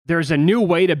There's a new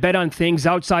way to bet on things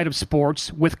outside of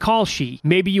sports with Kalshi.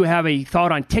 Maybe you have a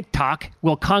thought on TikTok.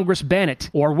 Will Congress ban it?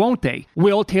 Or won't they?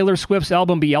 Will Taylor Swift's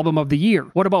album be Album of the Year?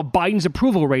 What about Biden's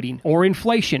approval rating? Or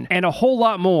inflation? And a whole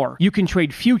lot more. You can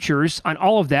trade futures on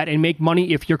all of that and make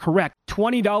money if you're correct.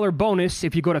 $20 bonus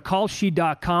if you go to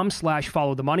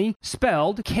kalshi.com/followthemoney,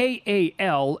 spelled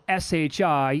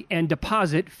KALSHI, and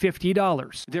deposit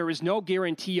 $50. There is no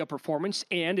guarantee of performance,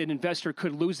 and an investor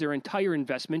could lose their entire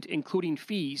investment, including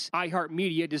fees.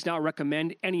 iHeartMedia does not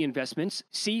recommend any investments.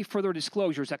 See further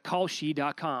disclosures at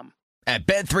kalshi.com. At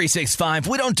Bet365,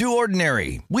 we don't do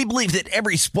ordinary. We believe that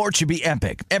every sport should be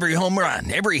epic. Every home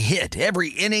run, every hit, every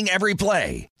inning, every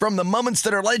play. From the moments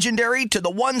that are legendary to the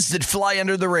ones that fly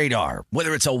under the radar.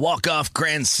 Whether it's a walk-off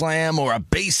grand slam or a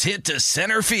base hit to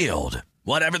center field.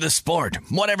 Whatever the sport,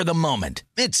 whatever the moment.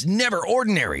 It's never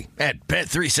ordinary at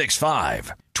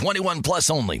Bet365. 21 plus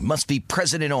only. Must be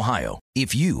present in Ohio.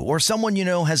 If you or someone you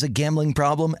know has a gambling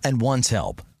problem and wants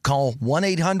help, call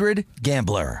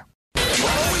 1-800-GAMBLER.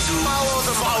 Always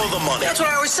follow the money. That's what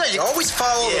I always say. You always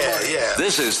follow the money. Yeah.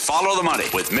 This is Follow the Money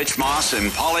with Mitch Moss and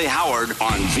Paulie Howard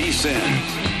on VSiN.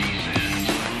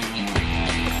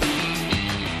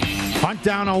 Hunt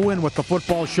down a win with the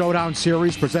Football Showdown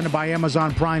series presented by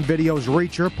Amazon Prime Video's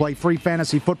Reacher. Play free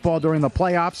fantasy football during the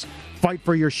playoffs. Fight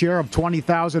for your share of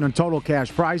 $20,000 in total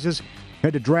cash prizes.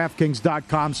 Head to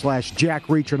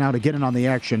DraftKings.com/JackReacher now to get in on the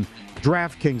action.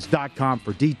 DraftKings.com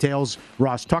for details.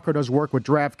 Ross Tucker does work with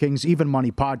DraftKings, Even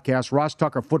Money Podcast, Ross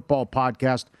Tucker Football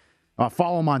Podcast.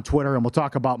 Follow him on Twitter, and we'll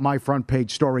talk about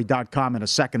myfrontpagestory.com in a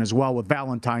second as well, with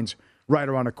Valentine's right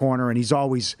around the corner, and he's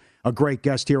always a great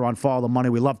guest here on Follow the Money.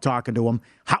 We love talking to him.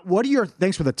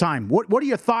 Thanks for the time. What are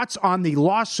your thoughts on the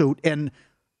lawsuit and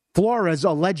Flores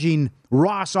alleging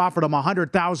Ross offered him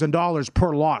 $100,000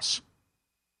 per loss?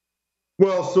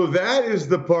 Well, so that is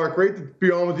the part. Great to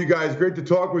be on with you guys. Great to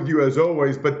talk with you as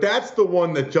always. But that's the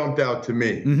one that jumped out to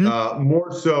me,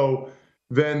 more so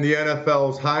than the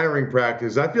NFL's hiring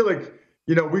practice. I feel like,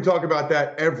 we talk about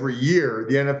that every year.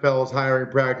 The NFL's hiring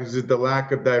practices, the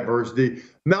lack of diversity.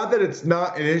 Not that it's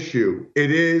not an issue. It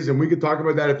is, and we could talk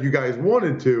about that if you guys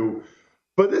wanted to.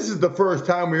 But this is the first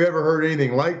time we've ever heard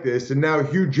anything like this. And now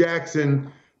Hugh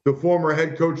Jackson, the former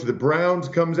head coach of the Browns,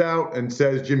 comes out and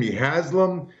says Jimmy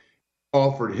Haslam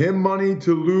offered him money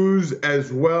to lose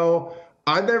as well.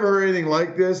 I've never heard anything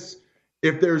like this.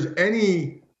 If there's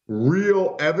any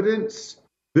real evidence,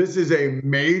 this is a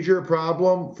major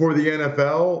problem for the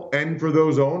NFL and for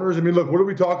those owners. I mean, look, what do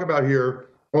we talk about here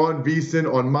on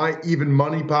VSiN, on my Even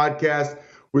Money podcast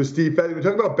with Steve Fezzik? We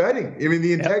talk about betting. I mean,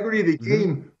 the integrity of the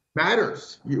game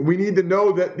matters. We need to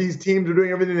know that these teams are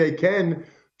doing everything they can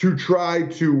to try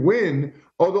to win.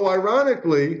 Although,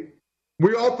 ironically,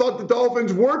 we all thought the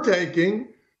Dolphins were tanking,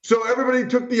 so everybody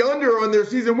took the under on their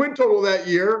season win total that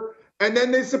year, and then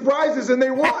they surprised us and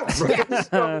they won. Right?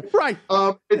 So, right.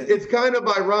 It's kind of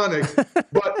ironic,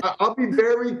 but I'll be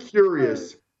very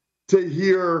curious to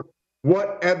hear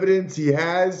what evidence he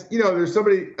has. There's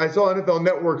somebody, I saw NFL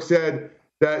Network said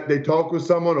that they talked with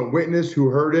someone, a witness who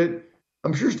heard it.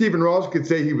 I'm sure Stephen Ross could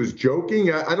say he was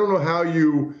joking. I don't know how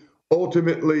you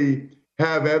ultimately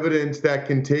have evidence that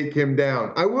can take him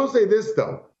down. I will say this,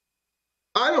 though.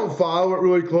 I don't follow it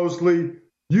really closely.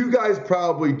 You guys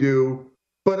probably do,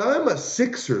 but I'm a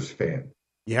Sixers fan.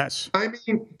 Yes. I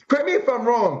mean, correct me if I'm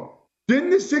wrong.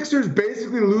 Didn't the Sixers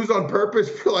basically lose on purpose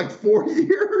for like 4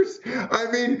 years?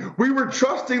 I mean, we were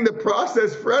trusting the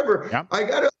process forever. Yep.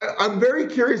 I'm very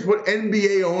curious what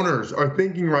NBA owners are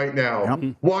thinking right now,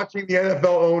 watching the NFL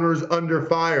owners under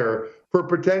fire for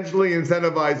potentially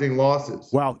incentivizing losses.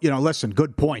 Well, listen,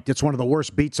 good point. It's one of the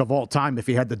worst beats of all time if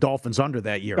you had the Dolphins under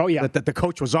that year. Oh, yeah. That the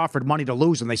coach was offered money to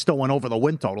lose, and they still went over the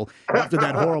win total after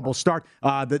that horrible start.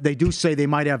 They do say they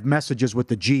might have messages with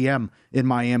the GM in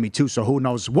Miami, too, so who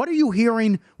knows. What are you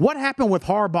hearing? What happened with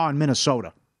Harbaugh in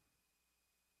Minnesota?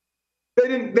 They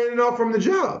didn't offer him the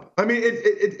job. I mean,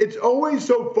 it's always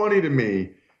so funny to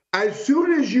me. As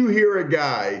soon as you hear a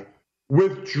guy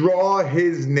withdraw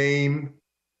his name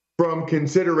from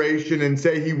consideration and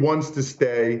say he wants to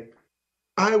stay,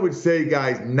 I would say,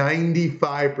 guys,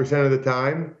 95% of the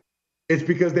time, it's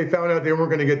because they found out they weren't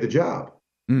going to get the job.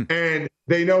 And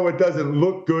they know it doesn't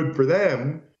look good for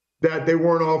them that they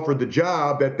weren't offered the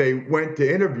job that they went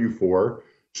to interview for.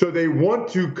 So they want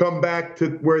to come back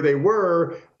to where they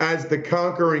were as the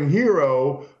conquering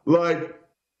hero. Like,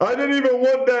 I didn't even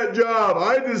want that job.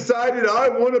 I decided I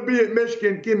want to be at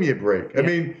Michigan. Give me a break. I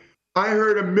mean, I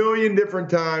heard a million different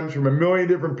times from a million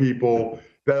different people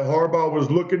that Harbaugh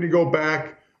was looking to go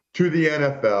back to the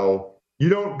NFL. You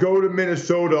don't go to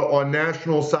Minnesota on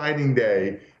National Signing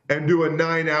Day and do a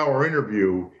 9-hour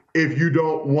interview if you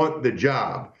don't want the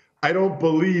job. I don't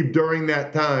believe during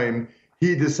that time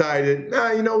he decided,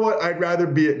 you know what, I'd rather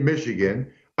be at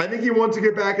Michigan. I think he wants to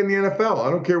get back in the NFL. I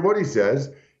don't care what he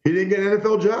says. He didn't get an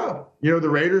NFL job. The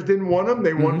Raiders didn't want him.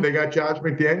 They got Josh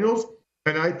McDaniels.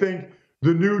 And I think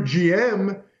the new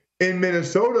GM in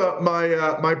Minnesota,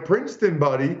 my Princeton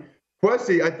buddy,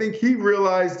 Quessy, I think he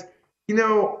realized,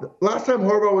 last time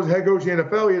Harbaugh was head coach of the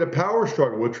NFL, he had a power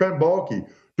struggle with Trent Baalke.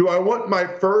 Do I want my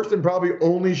first and probably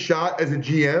only shot as a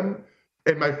GM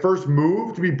and my first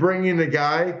move to be bringing in a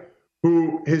guy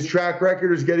who his track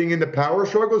record is getting into power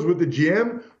struggles with the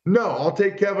GM? No, I'll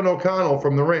take Kevin O'Connell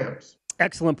from the Rams.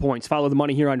 Excellent points. Follow the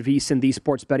money here on VSiN, the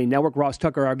Sports Betting Network. Ross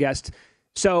Tucker, our guest.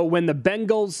 So when the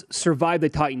Bengals survived the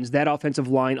Titans, that offensive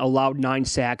line allowed 9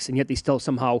 sacks, and yet they still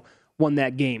somehow won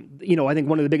that game. I think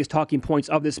one of the biggest talking points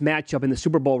of this matchup in the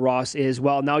Super Bowl, Ross, is,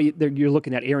 well, now you're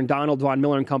looking at Aaron Donald, Von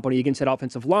Miller and company against that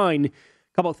offensive line. A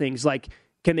couple of things, like,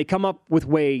 can they come up with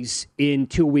ways in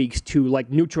 2 weeks to,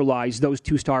 neutralize those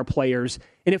 2-star players?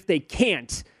 And if they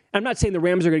can't, I'm not saying the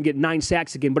Rams are going to get 9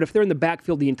 sacks again, but if they're in the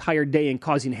backfield the entire day and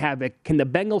causing havoc, can the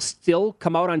Bengals still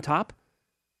come out on top?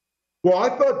 Well, I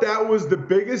thought that was the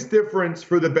biggest difference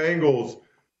for the Bengals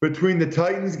between the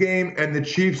Titans game and the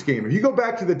Chiefs game. If you go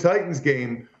back to the Titans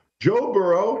game, Joe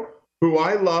Burrow, who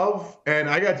I love, and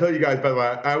I got to tell you guys, by the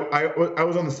way, I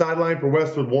was on the sideline for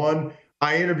Westwood One.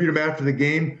 I interviewed him after the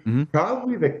game. Mm-hmm.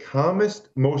 Probably the calmest,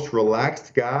 most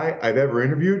relaxed guy I've ever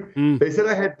interviewed. They said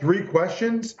I had 3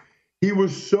 questions. He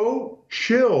was so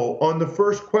chill on the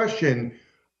first question.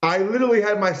 I literally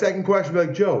had my second question be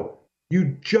like, Joe,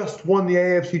 you just won the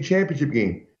AFC Championship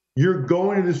game. You're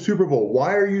going to the Super Bowl.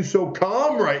 Why are you so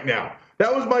calm right now?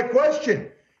 That was my question.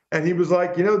 And he was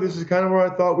like, this is kind of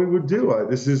what I thought we would do.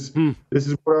 This is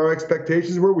what our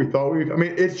expectations were. We thought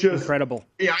it's just incredible.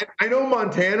 Yeah, I know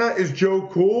Montana is Joe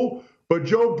Cool, but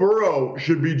Joe Burrow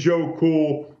should be Joe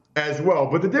Cool as well.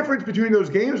 But the difference between those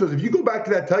games was, if you go back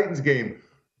to that Titans game,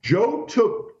 Joe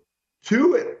took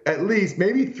 2, at least,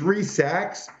 maybe 3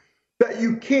 sacks that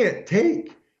you can't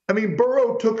take.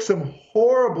 Burrow took some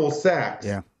horrible sacks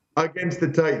against the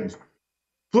Titans.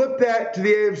 Flip that to the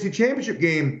AFC Championship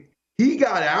game. He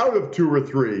got out of 2 or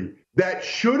 3 that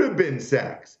should have been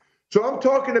sacks. So I'm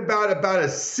talking about a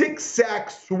 6-sack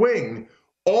swing,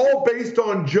 all based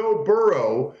on Joe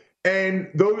Burrow. And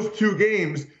those 2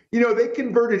 games, they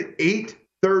converted 8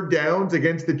 third downs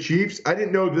against the Chiefs. I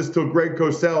didn't know this till Greg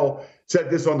Cosell said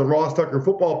this on the Ross Tucker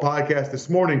Football Podcast this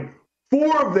morning.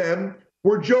 4 of them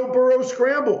were Joe Burrow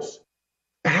scrambles.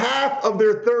 Half of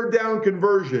their third down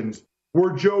conversions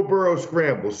were Joe Burrow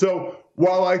scrambles. So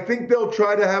while I think they'll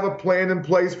try to have a plan in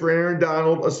place for Aaron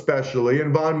Donald especially,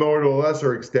 and Von Miller to a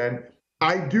lesser extent,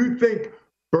 I do think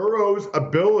Burrow's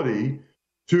ability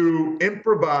to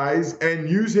improvise and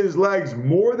use his legs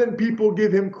more than people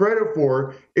give him credit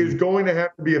for is going to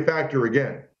have to be a factor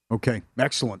again. Okay,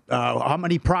 excellent. How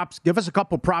many props? Give us a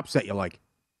couple props that you like.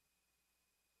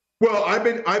 Well, I've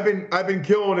been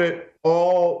killing it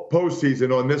all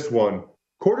postseason on this one.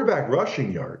 Quarterback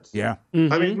rushing yards. Yeah.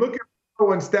 Mm-hmm. Look at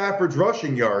when Stafford's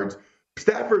rushing yards.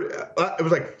 Stafford, it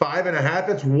was like 5.5.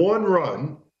 That's 1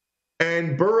 run.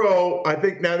 And Burrow, I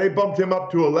think now they bumped him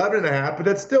up to 11.5, but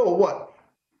that's still what?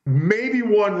 Maybe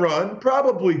 1 run,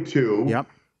 probably 2. Yep.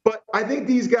 But I think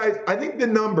these guys, the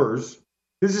numbers,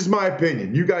 this is my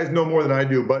opinion. You guys know more than I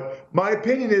do, but my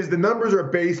opinion is the numbers are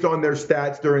based on their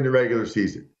stats during the regular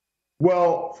season.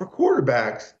 Well, for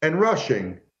quarterbacks and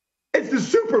rushing, it's the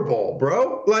Super Bowl,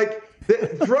 bro.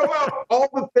 Throw out all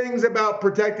the things about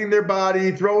protecting their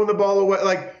body, throwing the ball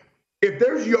away. If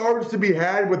there's yards to be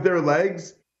had with their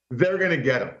legs, they're going to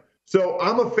get them. So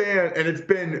I'm a fan, and it's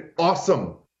been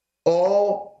awesome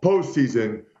all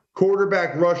postseason.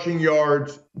 Quarterback rushing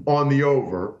yards on the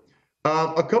over.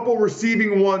 A couple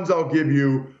receiving ones I'll give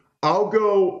you. I'll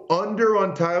go under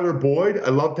on Tyler Boyd. I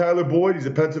love Tyler Boyd. He's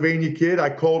a Pennsylvania kid. I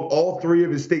called all 3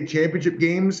 of his state championship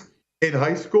games in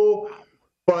high school.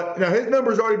 But now his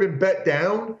number's already been bet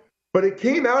down, but it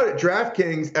came out at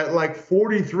DraftKings at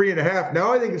 43.5.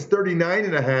 Now I think it's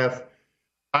 39.5.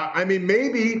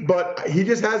 Maybe, but he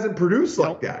just hasn't produced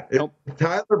like that. Nope.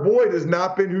 Tyler Boyd has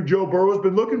not been who Joe Burrow's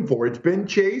been looking for. It's been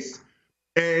Chase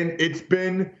and it's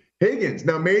been Higgins.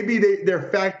 Now, maybe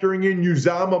they're factoring in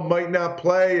Uzama might not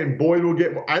play and Boyd will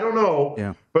get – I don't know.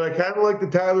 Yeah. But I kind of like the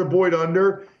Tyler Boyd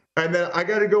under. And then I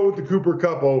got to go with the Cooper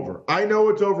Kupp over. I know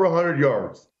it's over 100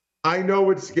 yards. I know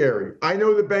it's scary. I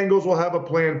know the Bengals will have a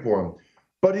plan for him.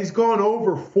 But he's gone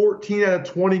over 14 out of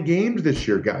 20 games this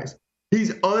year, guys.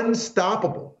 He's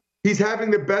unstoppable. He's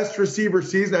having the best receiver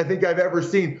season I think I've ever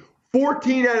seen.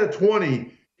 14 out of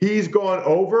 20, he's gone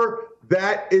over.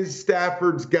 that is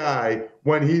Stafford's guy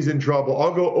when he's in trouble.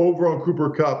 I'll go over on Cooper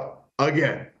Kupp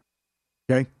again.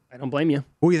 Okay. I don't blame you.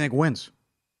 Who do you think wins?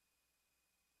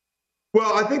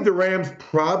 Well, I think the Rams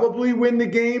probably win the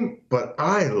game, but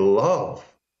I love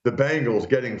the Bengals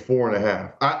getting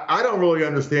 4.5. I don't really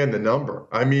understand the number.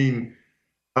 I mean,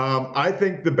 I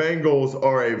think the Bengals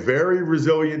are a very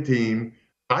resilient team.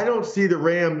 I don't see the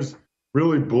Rams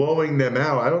really blowing them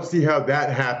out. I don't see how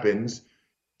that happens.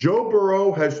 Joe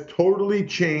Burrow has totally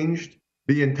changed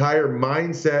the entire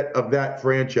mindset of that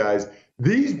franchise.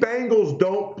 These Bengals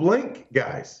don't blink,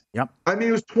 guys. Yep. I mean,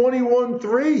 it was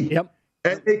 21-3. Yep.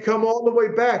 And they come all the way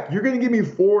back. You're going to give me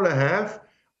 4.5?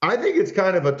 I think it's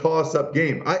kind of a toss-up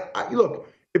game. I look,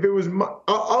 if it was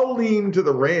I'll lean to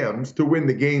the Rams to win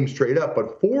the game straight up,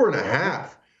 but 4.5.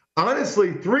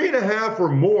 Honestly, 3.5 or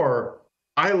more,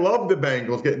 I love the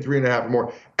Bengals getting 3.5 or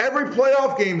more. Every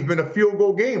playoff game's been a field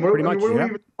goal game. What are we even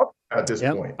talking about at this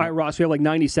point? All right, Ross, we have like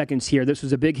 90 seconds here. This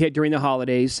was a big hit during the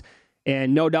holidays.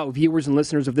 And no doubt viewers and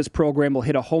listeners of this program will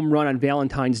hit a home run on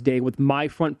Valentine's Day with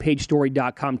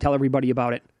myfrontpagestory.com. Tell everybody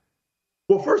about it.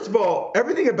 Well, first of all,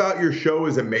 everything about your show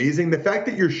is amazing. The fact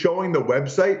that you're showing the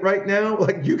website right now,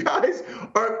 like you guys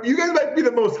might be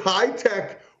the most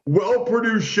high-tech,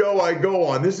 well-produced show I go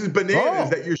on. This is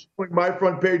bananas that you're showing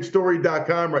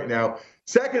myfrontpagestory.com right now.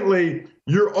 Secondly,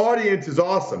 your audience is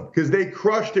awesome because they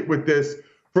crushed it with this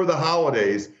for the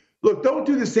holidays. Look, don't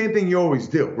do the same thing you always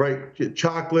do, right?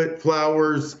 Chocolate,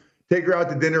 flowers, take her out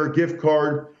to dinner, a gift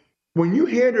card. When you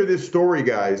hand her this story,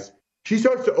 guys, she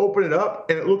starts to open it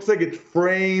up, and it looks like it's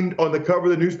framed on the cover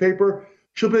of the newspaper.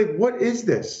 She'll be like, what is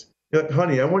this? You're like,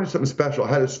 honey, I wanted something special. I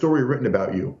had a story written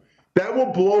about you. That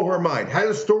will blow her mind. Had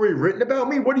a story written about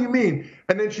me? What do you mean?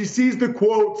 And then she sees the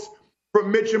quotes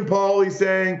from Mitch and Paulie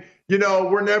saying, you know,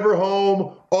 we're never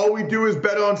home. All we do is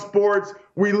bet on sports.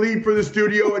 We leave for the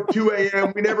studio at 2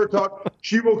 a.m. We never talk.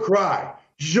 She will cry.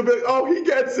 She'll be like, oh, he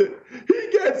gets it. He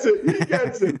gets it. He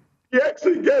gets it. He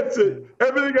actually gets it.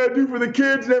 Everything I do for the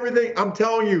kids and everything. I'm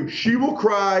telling you, she will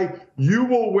cry. You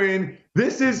will win.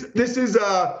 This is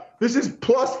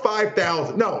plus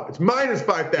 5,000. No, it's minus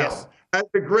 5,000. Yes. That's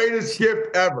the greatest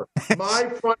gift ever.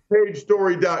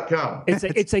 MyFrontPageStory.com.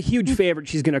 It's a huge favorite.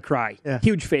 She's going to cry. Yeah.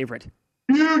 Huge favorite.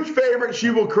 Huge favorite. She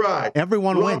will cry.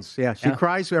 Everyone wins. Yeah, she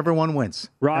cries, so everyone wins.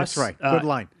 Ross, that's right. Good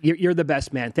line. You're the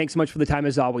best, man. Thanks so much for the time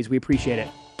as always. We appreciate it.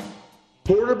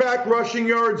 Quarterback rushing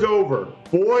yards over.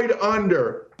 Boyd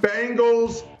under.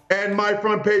 Bengals and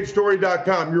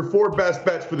MyFrontPageStory.com. Your 4 best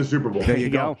bets for the Super Bowl. There you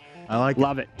go. I like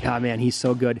Love it. Oh, man, he's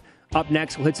so good. Up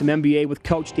next, we'll hit some NBA with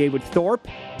Coach David Thorpe.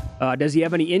 Does he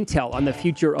have any intel on the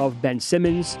future of Ben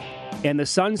Simmons? And the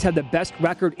Suns have the best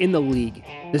record in the league.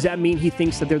 Does that mean he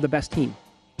thinks that they're the best team?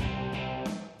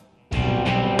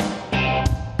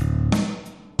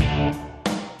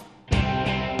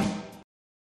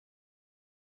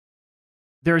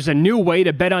 There's a new way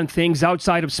to bet on things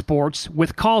outside of sports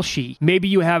with Kalshi. Maybe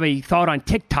you have a thought on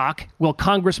TikTok. Will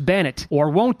Congress ban it? Or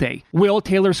won't they? Will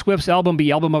Taylor Swift's album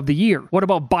be album of the year? What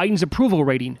about Biden's approval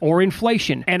rating or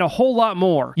inflation? And a whole lot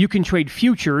more. You can trade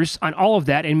futures on all of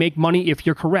that and make money if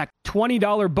you're correct.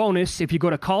 $20 bonus if you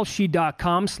go to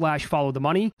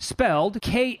Kalshi.com/followthemoney, spelled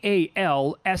Kalshi,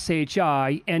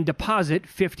 and deposit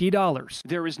 $50.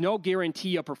 There is no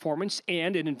guarantee of performance,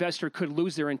 and an investor could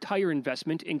lose their entire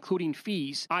investment, including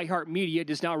fees. iHeartMedia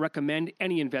does not recommend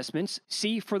any investments.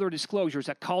 See further disclosures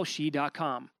at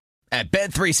Kalshi.com. At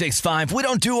Bet365, we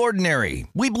don't do ordinary.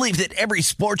 We believe that every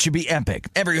sport should be epic.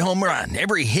 Every home run,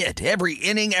 every hit, every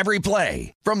inning, every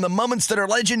play. From the moments that are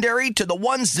legendary to the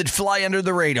ones that fly under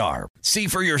the radar. See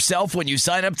for yourself when you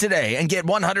sign up today and get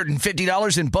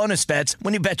 $150 in bonus bets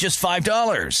when you bet just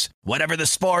 $5. Whatever the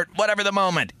sport, whatever the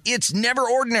moment, it's never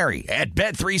ordinary at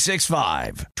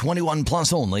Bet365. 21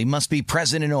 plus only. Must be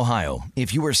present in Ohio.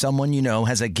 If you or someone you know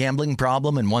has a gambling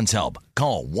problem and wants help,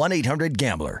 call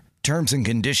 1-800-GAMBLER. Terms and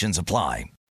conditions apply.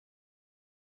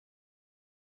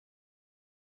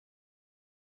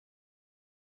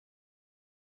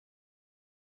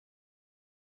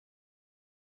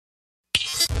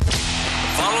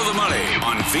 Follow the money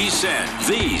on VSiN,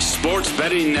 the Sports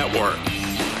Betting Network.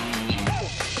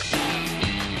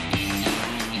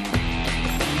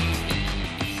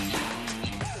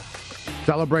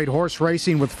 Celebrate horse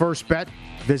racing with First Bet.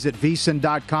 Visit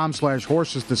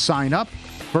VSiN.com/horses to sign up.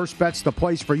 First Bet's the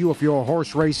place for you if you're a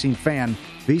horse racing fan.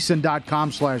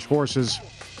 VSiN.com/horses.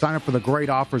 Sign up for the great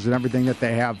offers and everything that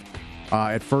they have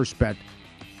at First Bet.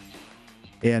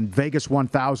 And Vegas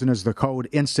 1000 is the code.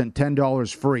 Instant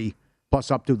 $10 free, plus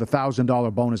up to the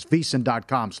 $1,000 bonus.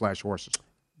 VSiN.com/horses.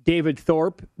 David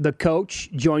Thorpe, the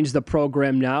coach, joins the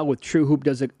program now with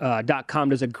TrueHoop.com.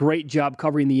 Does a great job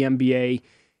covering the NBA.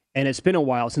 And it's been a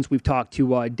while since we've talked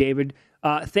to David.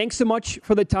 Thanks so much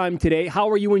for the time today. How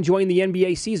are you enjoying the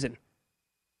NBA season?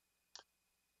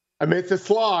 I mean, it's a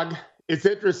slog. It's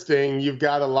interesting. You've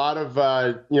got a lot of,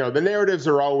 the narratives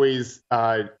are always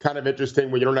kind of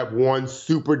interesting when you don't have one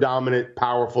super dominant,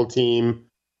 powerful team.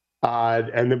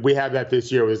 And we have that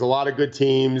this year. There's a lot of good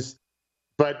teams.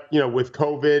 But, with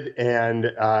COVID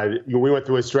and we went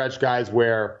through a stretch, guys,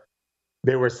 where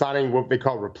they were signing what they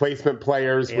call replacement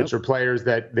players, which are players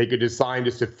that they could just sign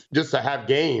just to have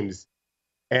games.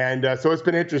 And so it's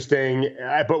been interesting,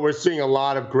 but we're seeing a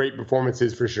lot of great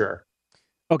performances for sure.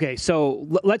 Okay, so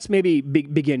let's maybe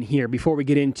begin here before we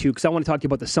get into, because I want to talk to you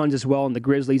about the Suns as well and the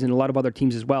Grizzlies and a lot of other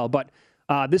teams as well. But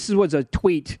this was a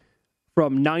tweet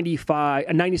from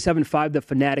 97.5 The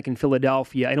Fanatic in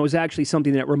Philadelphia, and it was actually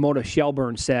something that Ramona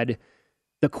Shelburne said.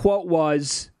 The quote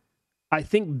was, "I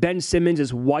think Ben Simmons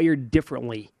is wired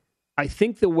differently. I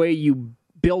think the way you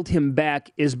build him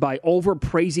back is by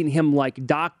overpraising him like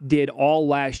Doc did all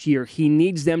last year. He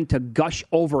needs them to gush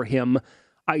over him.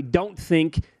 I don't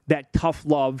think that tough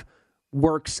love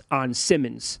works on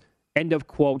Simmons." End of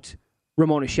quote,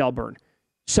 Ramona Shelburne.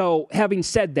 So having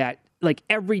said that, like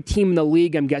every team in the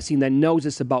league, I'm guessing, that knows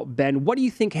this about Ben. What do you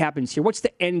think happens here? What's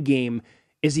the end game?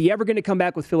 Is he ever going to come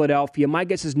back with Philadelphia? My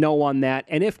guess is no on that.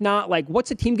 And if not, like, what's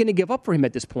the team going to give up for him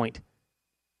at this point?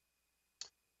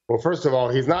 Well, first of all,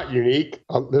 he's not unique.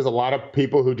 There's a lot of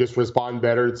people who just respond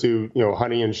better to,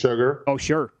 honey and sugar. Oh,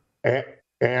 sure.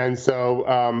 And so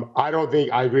I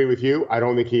agree with you. I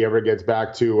don't think he ever gets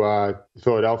back to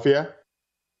Philadelphia.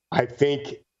 I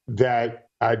think that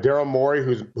Daryl Morey,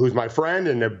 who's my friend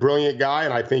and a brilliant guy,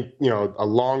 and I think, a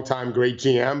longtime great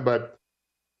GM, but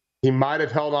he might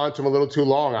have held on to him a little too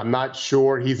long. I'm not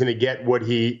sure he's going to get what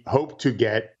he hoped to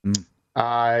get.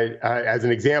 As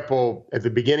an example, at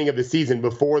the beginning of the season,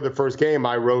 before the first game,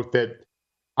 I wrote that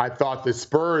I thought the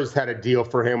Spurs had a deal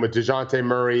for him with DeJounte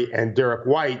Murray and Derek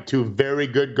White, two very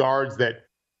good guards that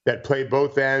play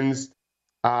both ends.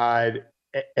 And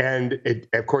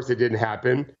of course, it didn't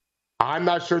happen. I'm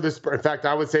not sure in fact,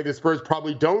 I would say the Spurs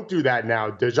probably don't do that now.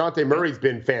 DeJounte Murray's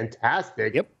been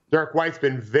fantastic. Yep. Derek White's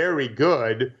been very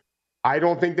good. I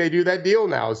don't think they do that deal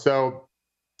now. So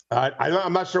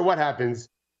I'm not sure what happens.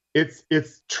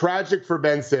 It's tragic for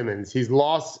Ben Simmons. He's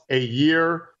lost a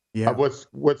year of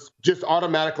what's just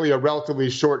automatically a relatively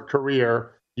short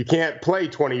career. You can't play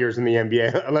 20 years in the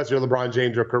NBA unless you're LeBron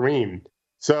James or Kareem.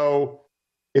 So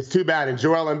it's too bad. And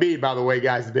Joel Embiid, by the way,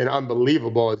 guys, has been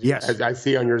unbelievable. As I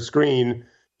see on your screen,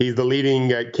 he's the leading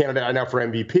candidate right now for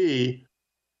MVP.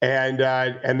 And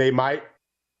they might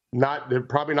not. They're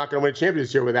probably not going to win a championship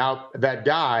this year without that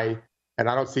guy. And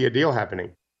I don't see a deal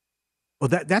happening. Well,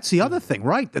 that's the other thing,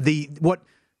 right? What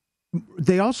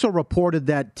they also reported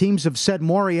that teams have said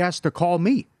Morey has to call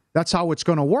me. That's how it's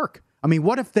going to work. I mean,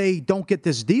 what if they don't get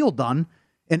this deal done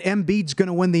and Embiid's going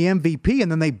to win the MVP and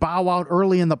then they bow out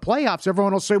early in the playoffs?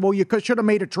 Everyone will say, well, you should have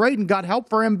made a trade and got help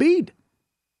for Embiid.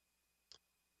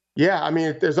 Yeah, I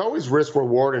mean, there's always risk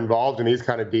reward involved in these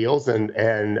kind of deals.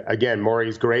 And again,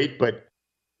 Morey's great, but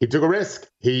he took a risk.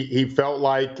 He felt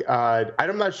like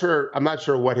I'm not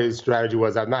sure what his strategy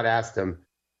was. I've not asked him,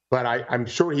 but I'm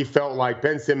sure he felt like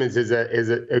Ben Simmons is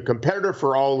a competitor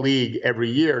for all league every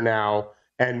year now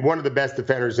and one of the best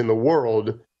defenders in the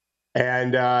world.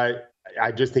 And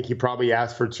I just think he probably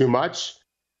asked for too much.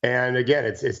 And again,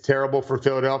 it's terrible for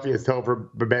Philadelphia. It's terrible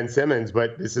for Ben Simmons,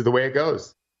 but this is the way it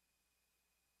goes.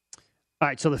 All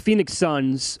right, so the Phoenix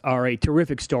Suns are a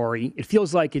terrific story. It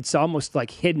feels like it's almost like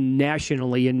hidden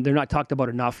nationally, and they're not talked about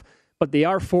enough. But they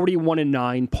are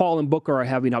 41-9. Paul and Booker are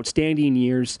having outstanding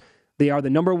years. They are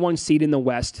the number one seed in the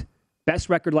West. Best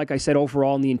record, like I said,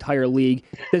 overall in the entire league.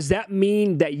 Does that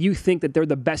mean that you think that they're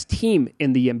the best team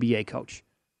in the NBA, Coach?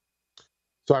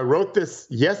 So I wrote this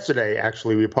yesterday,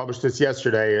 actually. We published this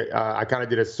yesterday. I kind of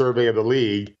did a survey of the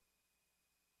league.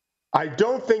 I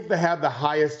don't think they have the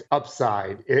highest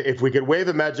upside. If we could wave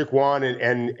a magic wand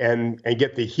and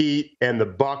get the Heat and the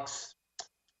Bucks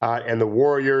and the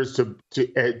Warriors to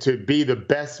be the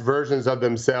best versions of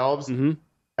themselves, and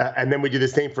then we do the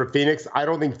same for Phoenix, I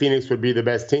don't think Phoenix would be the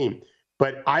best team.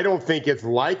 But I don't think it's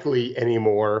likely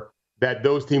anymore that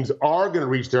those teams are going to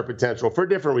reach their potential for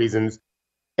different reasons.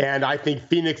 And I think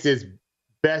Phoenix is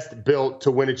best built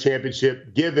to win a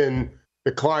championship given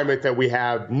the climate that we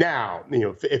have now.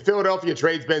 If Philadelphia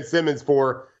trades Ben Simmons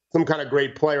for some kind of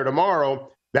great player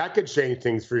tomorrow, that could change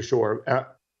things for sure.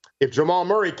 If Jamal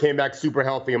Murray came back super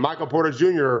healthy and Michael Porter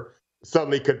Jr.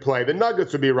 suddenly could play, the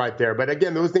Nuggets would be right there. But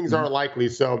again, those things aren't likely.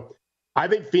 So I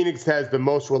think Phoenix has the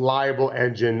most reliable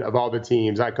engine of all the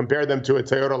teams. I compare them to a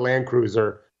Toyota Land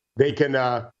Cruiser. They can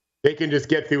just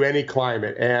get through any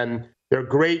climate. And They're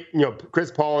great.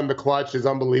 Chris Paul in the clutch is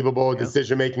unbelievable,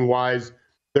 decision-making wise.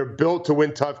 They're built to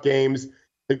win tough games.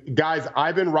 Guys,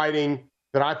 I've been writing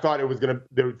that I thought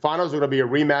the finals were going to be a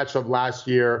rematch of last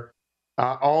year,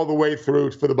 all the way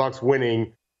through for the Bucks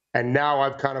winning. And now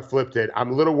I've kind of flipped it.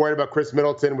 I'm a little worried about Chris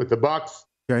Middleton with the Bucks.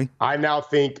 Okay. I'm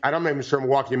not even sure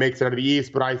Milwaukee makes it out of the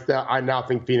East, but I now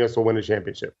think Phoenix will win the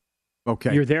championship.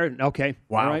 Okay. You're there? Okay.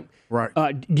 Wow. All right.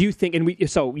 Right. Do you think,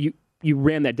 you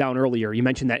ran that down earlier. You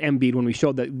mentioned that Embiid when we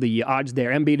showed the odds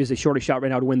there. Embiid is the shortest shot right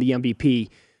now to win the MVP. A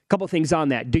couple things on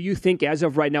that. Do you think, as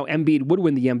of right now, Embiid would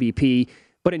win the MVP?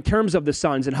 But in terms of the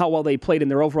Suns and how well they played in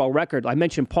their overall record, I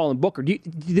mentioned Paul and Booker. Do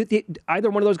either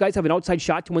one of those guys have an outside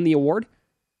shot to win the award?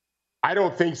 I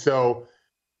don't think so,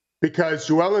 because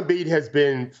Joel Embiid has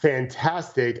been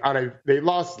fantastic. They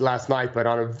lost last night, but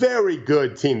on a very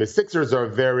good team. The Sixers are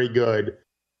very good.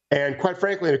 And quite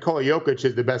frankly, Nikola Jokic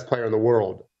is the best player in the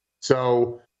world.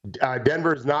 So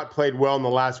Denver's not played well in the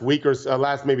last week or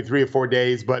last maybe 3 or 4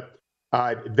 days, but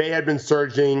they had been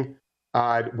surging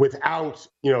without,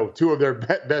 two of their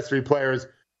best 3 players.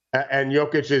 And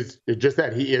Jokic is just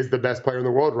that. He is the best player in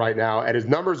the world right now. And his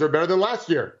numbers are better than last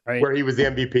year, where he was the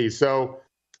MVP. So,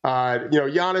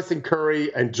 Giannis and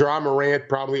Curry and Ja Morant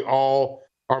probably all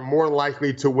are more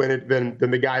likely to win it than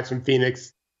the guys from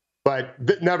Phoenix. But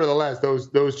nevertheless,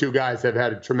 those 2 guys have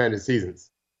had tremendous seasons.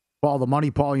 Paul the Money,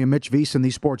 Paulie and Mitch VSiN,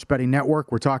 the Sports Betting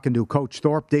Network. We're talking to Coach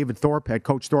Thorpe, David Thorpe, at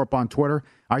Coach Thorpe on Twitter.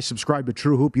 I subscribe to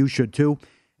True Hoop. You should too.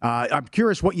 I'm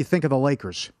curious what you think of the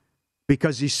Lakers,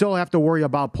 because you still have to worry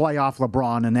about playoff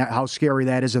LeBron and how scary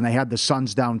that is. And they had the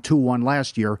Suns down 2-1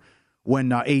 last year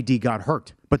when AD got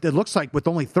hurt. But it looks like with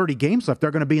only 30 games left,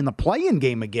 they're going to be in the play-in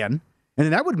game again.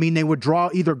 And that would mean they would draw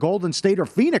either Golden State or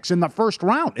Phoenix in the first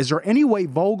round. Is there any way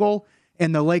Vogel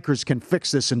and the Lakers can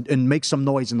fix this and make some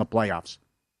noise in the playoffs?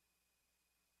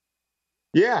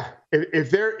 Yeah,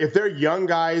 if their young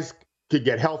guys could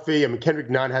get healthy. I mean, Kendrick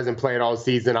Nunn hasn't played all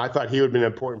season. I thought he would be an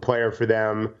important player for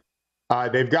them.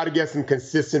 They've got to get some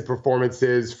consistent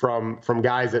performances from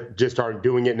guys that just aren't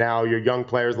doing it now. Your young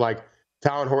players like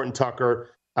Talen Horton-Tucker.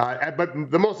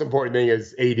 But the most important thing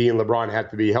is AD and LeBron have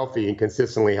to be healthy and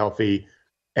consistently healthy.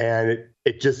 And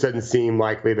it just doesn't seem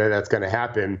likely that that's going to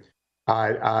happen.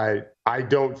 I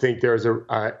don't think there's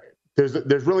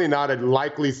really not a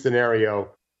likely scenario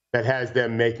that has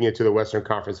them making it to the Western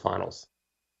Conference Finals.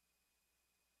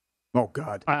 Oh,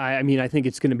 God. I mean, I think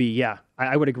it's going to be,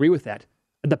 I would agree with that.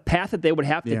 The path that they would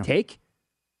have to take,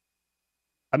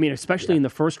 I mean, especially in the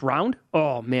first round,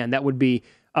 oh, man, that would be...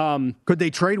 Could they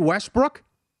trade Westbrook?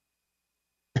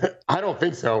 I don't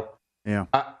think so. Yeah.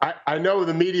 I know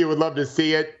the media would love to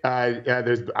see it.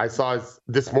 I saw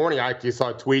this morning, I actually saw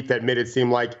a tweet that made it seem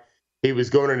like he was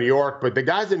going to New York, but the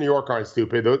guys in New York aren't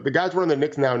stupid. The guys running the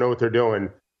Knicks now know what they're doing.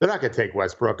 They're not going to take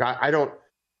Westbrook. I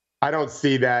don't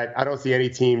see that. I don't see any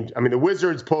team. I mean, the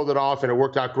Wizards pulled it off, and it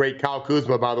worked out great. Kyle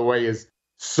Kuzma, by the way, is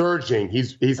surging.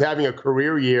 He's having a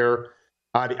career year.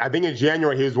 I think in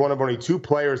January, he was one of only 2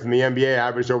 players in the NBA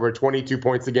averaged over 22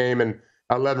 points a game and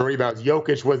 11 rebounds.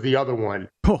 Jokic was the other one.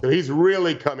 So he's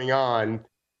really coming on,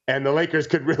 and the Lakers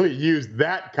could really use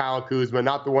that Kyle Kuzma,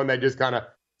 not the one that just kind of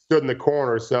stood in the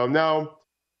corner. So, no,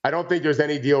 I don't think there's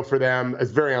any deal for them.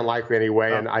 It's very unlikely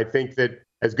anyway, and I think that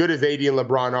as good as AD and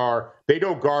LeBron are, they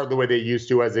don't guard the way they used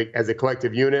to as a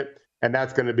collective unit, and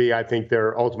that's going to be, I think,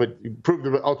 their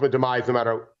ultimate demise no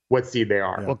matter what seed they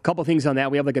are. Well, a couple things on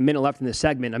that. We have like a minute left in this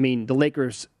segment. I mean, the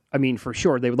Lakers, for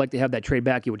sure, they would like to have that trade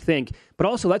back, you would think. But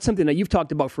also, that's something that you've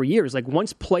talked about for years. Like,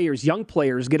 once young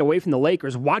players get away from the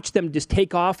Lakers, watch them just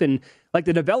take off, and like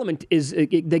the development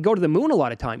they go to the moon a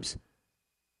lot of times.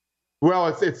 Well,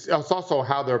 it's also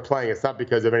how they're playing. It's not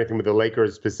because of anything with the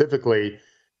Lakers specifically.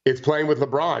 It's playing with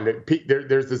LeBron.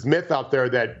 There's this myth out there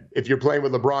that if you're playing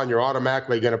with LeBron, you're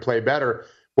automatically going to play better.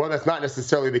 Well, that's not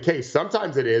necessarily the case.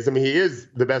 Sometimes it is. I mean, he is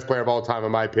the best player of all time,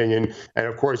 in my opinion. And,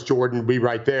 of course, Jordan would be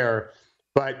right there.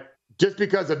 But just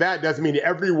because of that doesn't mean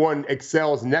everyone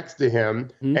excels next to him.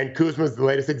 Mm-hmm. And Kuzma's the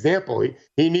latest example.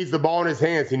 He needs the ball in his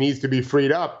hands. He needs to be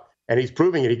freed up. And he's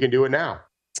proving it. He can do it now.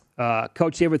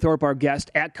 Coach David Thorpe, our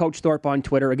guest, at Coach Thorpe on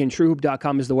Twitter. Again,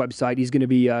 TrueHoop.com is the website. He's going to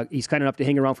be, he's kind enough to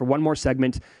hang around for one more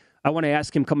segment. I want to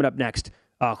ask him coming up next,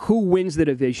 who wins the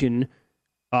division?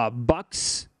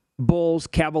 Bucks, Bulls,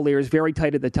 Cavaliers, very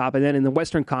tight at the top. And then in the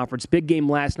Western Conference, big game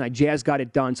last night. Jazz got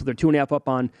it done, so they're 2.5 up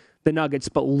on the Nuggets.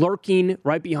 But lurking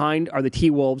right behind are the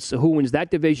T-Wolves. So who wins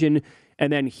that division?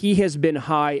 And then he has been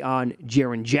high on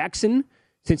Jaren Jackson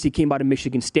since he came out of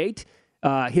Michigan State.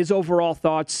 His overall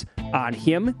thoughts on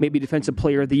him, maybe Defensive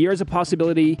Player of the Year is a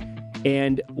possibility.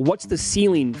 And what's the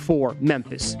ceiling for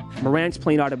Memphis? Morant's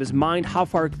playing out of his mind. How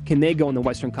far can they go in the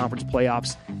Western Conference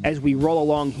playoffs? As we roll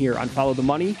along here on Follow the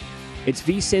Money, it's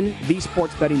VSiN, the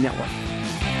Sports Betting Network.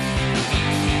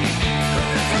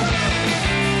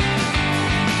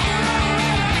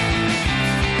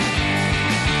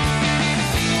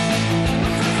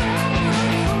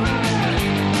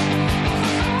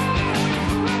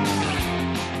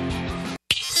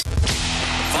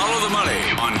 Follow the Money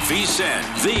on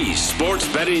VSiN, the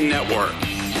Sports Betting Network.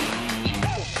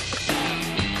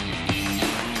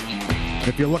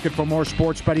 If you're looking for more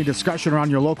sports betting discussion around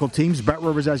your local teams,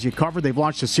 BetRivers has you covered. They've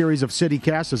launched a series of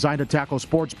CityCasts designed to tackle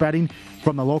sports betting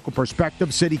from the local perspective.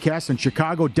 CityCasts in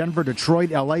Chicago, Denver, Detroit,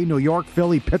 LA, New York,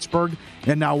 Philly, Pittsburgh,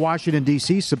 and now Washington,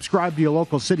 D.C. Subscribe to your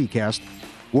local CityCast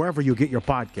wherever you get your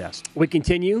podcast. We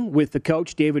continue with the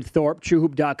coach, David Thorpe,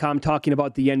 TrueHoop.com, talking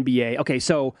about the NBA. Okay,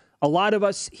 so a lot of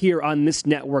us here on this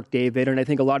network, David, and I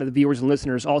think a lot of the viewers and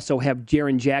listeners also have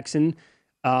Jaren Jackson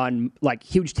on like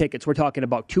huge tickets. We're talking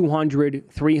about 200,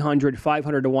 300,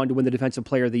 500 to 1 to win the Defensive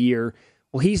Player of the Year.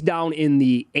 Well, he's down in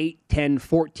the 8, 10,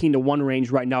 14 to 1 range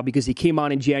right now because he came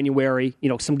on in January. You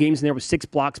know, some games in there with 6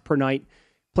 blocks per night,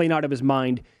 playing out of his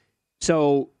mind.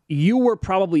 So you were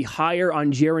probably higher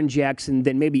on Jaren Jackson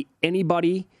than maybe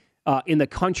anybody in the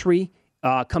country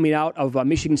coming out of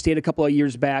Michigan State a couple of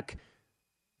years back.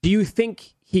 Do you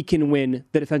think he can win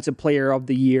the Defensive Player of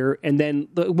the Year? And then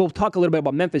we'll talk a little bit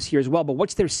about Memphis here as well, but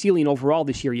what's their ceiling overall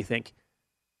this year, you think?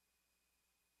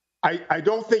 I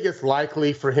don't think it's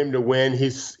likely for him to win.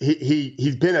 He's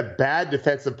been a bad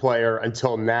defensive player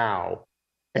until now.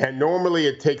 And normally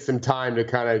it takes some time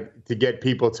to get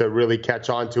people to really catch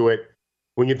on to it.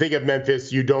 When you think of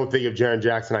Memphis, you don't think of Jaren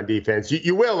Jackson on defense.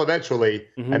 You will eventually,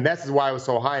 and that's why I was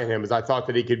so high on him, is I thought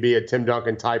that he could be a Tim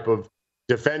Duncan type of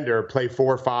defender, play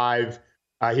 4-5.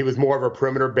 He was more of a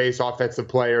perimeter-based offensive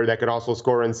player that could also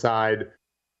score inside.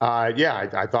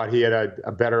 I thought he had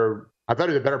a better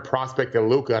prospect than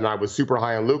Luka, and I was super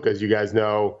high on Luka, as you guys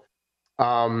know.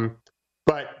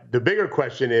 But the bigger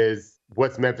question is,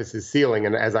 what's Memphis' ceiling?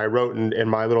 And as I wrote in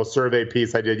my little survey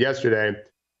piece I did yesterday,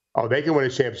 they can win a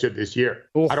championship this year.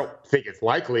 Oof. I don't think it's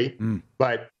likely,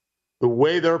 but the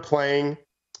way they're playing,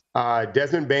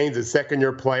 Desmond Bane's a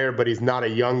second-year player, but he's not a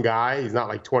young guy. He's not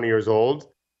like 20 years old.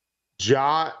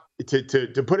 Ja,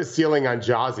 to put a ceiling on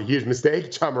Ja is a huge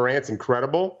mistake. Ja Morant's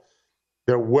incredible.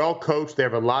 They're well coached. They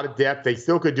have a lot of depth. They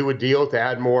still could do a deal to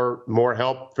add more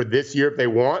help for this year if they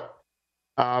want.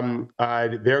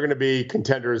 They're going to be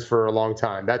contenders for a long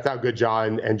time. That's how good Ja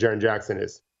and Jaren Jackson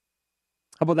is.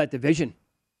 How about that division?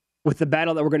 With the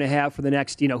battle that we're going to have for the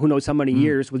next, who knows how many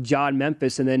years with Ja in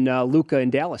Memphis and then Luka in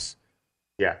Dallas.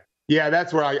 Yeah,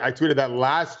 that's where I tweeted that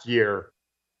last year.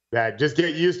 That just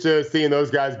get used to seeing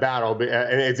those guys battle,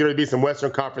 and it's going to be some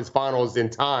Western Conference Finals in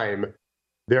time.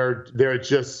 They're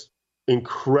just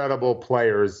incredible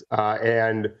players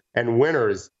and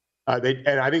winners.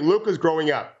 And I think Luka's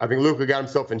growing up. I think Luka got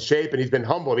himself in shape, and he's been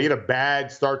humbled. He had a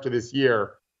bad start to this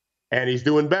year, and he's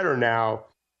doing better now.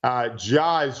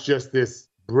 Ja is just this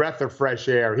breath of fresh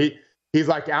air. He's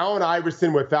like Allen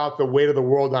Iverson without the weight of the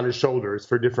world on his shoulders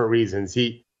for different reasons.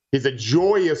 He's a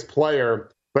joyous player,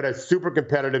 but a super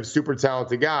competitive, super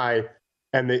talented guy,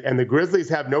 and the Grizzlies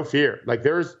have no fear. Like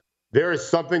there is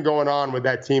something going on with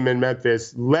that team in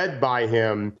Memphis, led by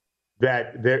him,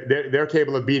 that they're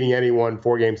capable of beating anyone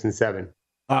 4 games in 7.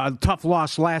 Tough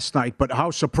loss last night, but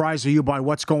how surprised are you by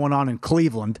what's going on in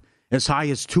Cleveland? As high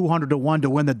as 200 to 1 to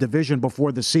win the division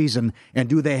before the season, and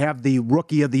do they have the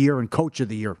Rookie of the Year and Coach of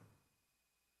the Year?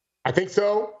 I think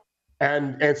so.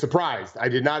 And surprised. I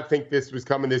did not think this was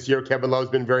coming this year. Kevin Love's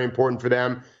been very important for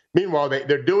them. Meanwhile,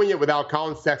 they're doing it without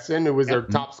Colin Sexton, who was their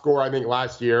top scorer, I think,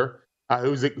 last year,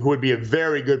 who would be a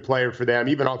very good player for them,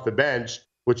 even off the bench,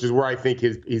 which is where I think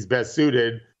he's best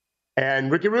suited. And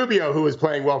Ricky Rubio, who was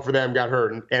playing well for them, got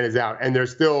hurt and is out. And they're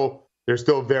still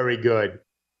very good.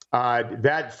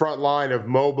 That front line of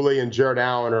Mobley and Jared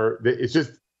Allen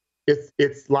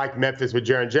it's like Memphis with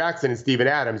Jaren Jackson and Steven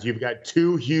Adams. You've got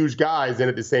 2 huge guys in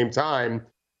at the same time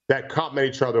that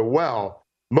complement each other well.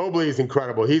 Mobley is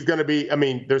incredible. He's going to be,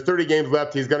 there's 30 games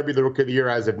left. He's going to be the Rookie of the Year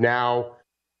as of now.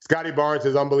 Scotty Barnes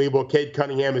is unbelievable. Cade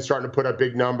Cunningham is starting to put up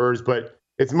big numbers, but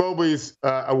it's Mobley's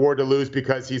award to lose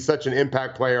because he's such an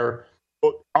impact player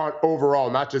overall,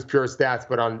 not just pure stats,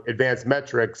 but on advanced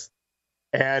metrics.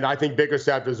 And I think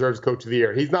Bickerstaff deserves Coach of the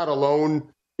Year. He's not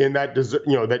alone in that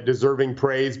deserving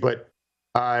praise, but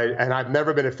and I've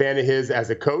never been a fan of his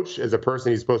as a coach, as a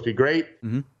person. He's supposed to be great,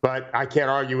 but I can't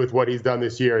argue with what he's done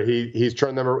this year. He's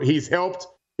turned them. He's helped.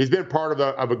 He's been part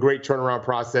of a great turnaround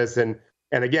process, and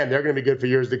And again, they're going to be good for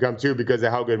years to come too because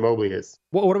of how good Mobley is.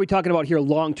 What are we talking about here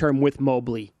long term with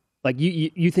Mobley? Like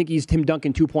you think he's Tim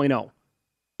Duncan 2.0?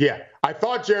 Yeah, I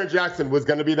thought Jaren Jackson was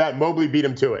going to be that. Mobley beat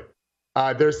him to it.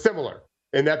 They're similar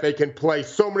in that they can play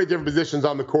so many different positions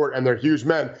on the court, and they're huge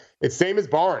men. It's same as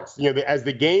Barnes. As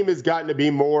the game has gotten to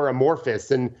be more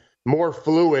amorphous and more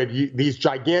fluid, these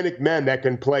gigantic men that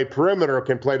can play perimeter,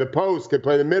 can play the post, can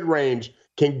play the mid-range,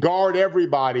 can guard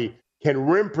everybody, can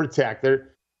rim protect.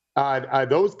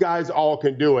 Those guys all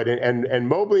can do it. And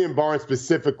Mobley and Barnes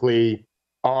specifically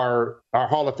are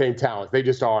Hall of Fame talents. They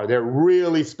just are. They're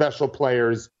really special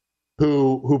players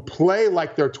who play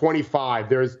like they're 25.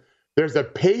 There's a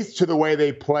pace to the way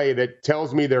they play that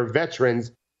tells me they're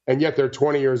veterans, and yet they're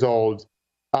 20 years old.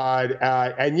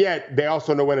 And yet they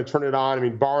also know when to turn it on. I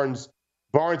mean, Barnes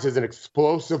is an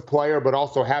explosive player, but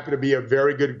also happy to be a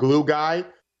very good glue guy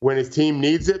when his team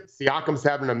needs it. Siakam's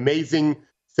having an amazing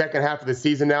second half of the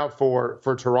season now for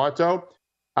Toronto.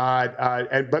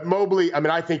 But Mobley,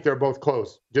 I think they're both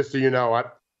close, just so you know.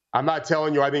 I'm not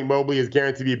telling you I think Mobley is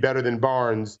guaranteed to be better than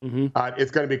Barnes. Mm-hmm.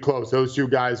 It's going to be close. Those two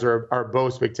guys are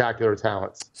both spectacular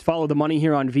talents. Let's follow the money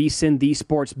here on VSiN, the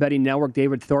Sports Betting Network.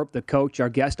 David Thorpe, the coach, our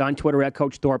guest on Twitter at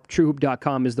Coach Thorpe.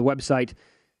 TrueHoop.com is the website.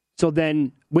 So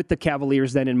then, with the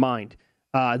Cavaliers then in mind,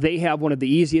 they have one of the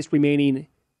easiest remaining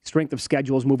strength of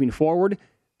schedules moving forward.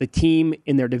 The team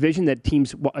in their division that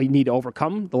teams need to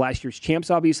overcome, the last year's champs,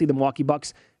 obviously, the Milwaukee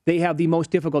Bucks, they have the most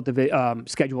difficult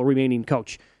schedule remaining,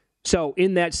 Coach. So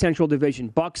in that central division,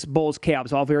 Bucks, Bulls,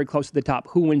 Cavs, all very close to the top.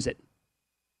 Who wins it?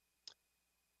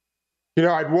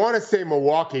 I'd want to say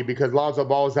Milwaukee because Lonzo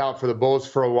Ball is out for the Bulls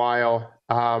for a while.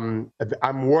 I'm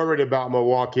worried about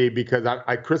Milwaukee because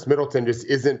Chris Middleton just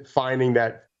isn't finding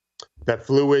that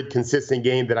fluid, consistent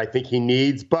game that I think he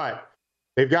needs. But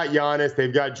they've got Giannis,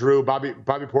 they've got Drew. Bobby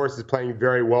Portis is playing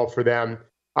very well for them.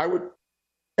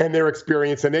 And their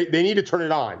experience, and they need to turn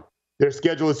it on. Their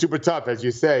schedule is super tough, as you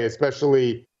say,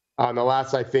 especially on the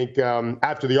last, I think,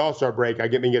 after the All-Star break. I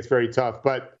think it's very tough.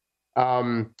 But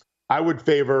I would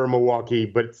favor Milwaukee,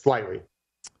 but slightly.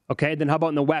 Okay, then how about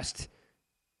in the West?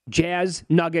 Jazz,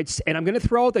 Nuggets, and I'm going to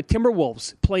throw out the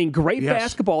Timberwolves playing great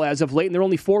basketball as of late, and they're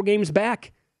only 4 games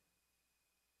back.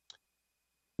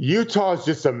 Utah's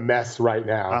just a mess right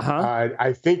now. Uh-huh.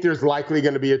 I think there's likely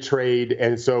going to be a trade,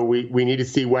 and so we need to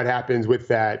see what happens with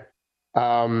that.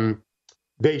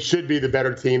 They should be the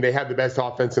better team. They have the best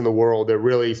offense in the world. They're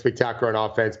really spectacular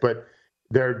on offense, but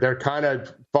they're kind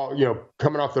of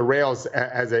coming off the rails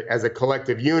as a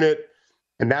collective unit,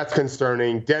 and that's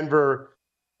concerning. Denver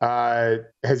has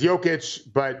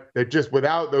Jokic, but they're just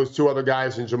without those two other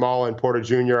guys in Jamal and Porter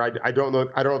Jr. I don't know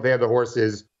if they have the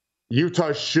horses.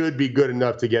 Utah should be good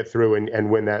enough to get through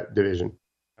and win that division.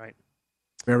 All right.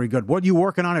 Very good. What are you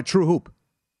working on at True Hoop?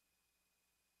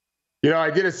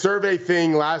 I did a survey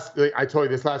thing I told you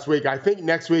this last week. I think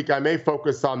next week I may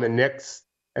focus on the Knicks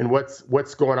and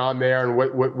what's going on there and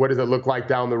what does it look like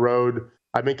down the road.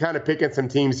 I've been kind of picking some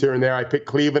teams here and there. I picked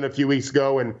Cleveland a few weeks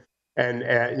ago and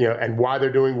why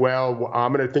they're doing well.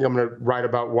 I'm going to write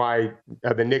about why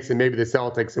the Knicks and maybe the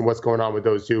Celtics and what's going on with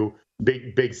those two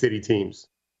big city teams.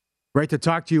 Great to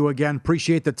talk to you again.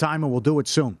 Appreciate the time, and we'll do it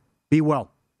soon. Be well.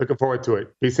 Looking forward to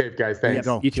it. Be safe, guys. Thanks.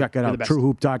 There you go. Check it out.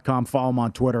 TrueHoop.com. Follow him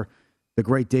on Twitter. The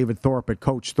great David Thorpe at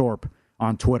Coach Thorpe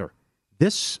on Twitter.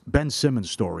 This Ben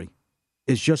Simmons story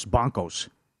is just bonkos.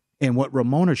 And what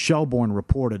Ramona Shelbourne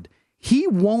reported, he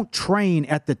won't train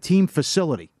at the team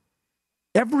facility.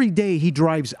 Every day he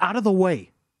drives out of the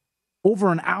way over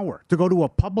an hour to go to a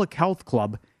public health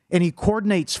club, and he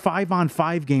coordinates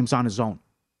 5-on-5 games on his own.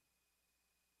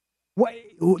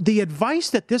 The advice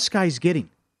that this guy's getting,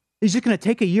 is it going to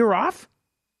take a year off?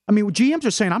 I mean, GMs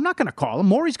are saying, I'm not going to call him.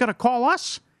 Maury's got to call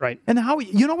us. Right. And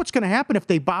what's going to happen if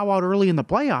they bow out early in the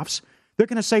playoffs? They're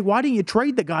going to say, why didn't you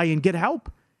trade the guy and get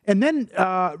help? And then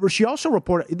she also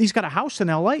reported he's got a house in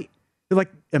L.A. They're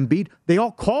like, Embiid, they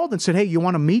all called and said, hey, you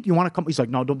want to meet? You want to come? He's like,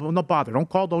 no, don't bother. Don't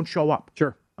call, don't show up.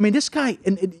 Sure. I mean, this guy,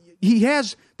 he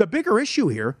has, the bigger issue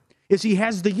here is he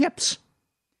has the yips.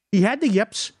 He had the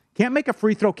yips, can't make a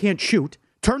free throw, can't shoot,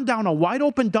 turned down a wide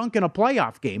open dunk in a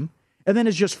playoff game, and then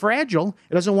is just fragile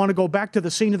and doesn't want to go back to the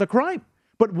scene of the crime.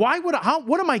 But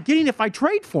what am I getting if I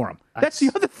trade for him? That's the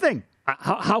other thing.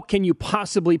 How can you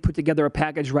possibly put together a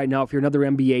package right now if you're another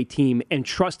NBA team and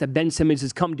trust that Ben Simmons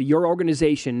has come to your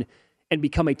organization and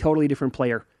become a totally different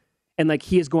player? And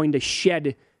he is going to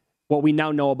shed what we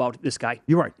now know about this guy.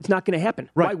 You're right. It's not going to happen.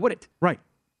 Right. Why would it? Right.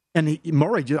 And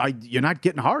Murray, you're not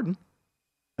getting Harden.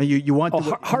 You want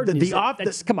Harden?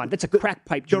 Come on, that's a crack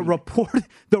pipe dream.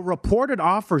 The reported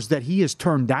offers that he has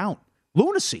turned down,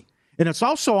 lunacy. And it's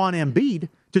also on Embiid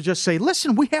to just say,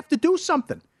 listen, we have to do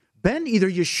something. Ben, either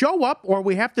you show up or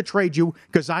we have to trade you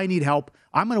because I need help.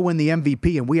 I'm going to win the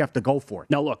MVP, and we have to go for it.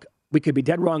 Now, look, we could be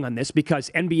dead wrong on this because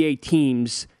NBA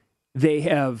teams, they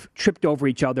have tripped over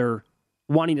each other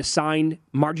wanting to sign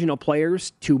marginal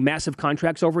players to massive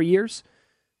contracts over years.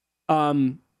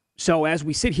 So as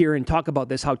we sit here and talk about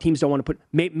this, how teams don't want to put,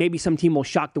 maybe some team will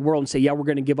shock the world and say, yeah, we're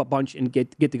going to give a bunch and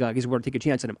get the guy because we're going to take a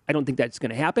chance on him. I don't think that's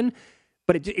going to happen.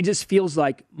 But it just feels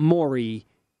like Morey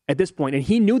at this point, and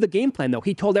he knew the game plan, though.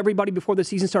 He told everybody before the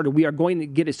season started, we are going to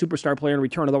get a superstar player in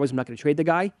return, otherwise I'm not going to trade the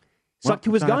guy. Stuck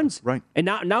to his guns. Right. And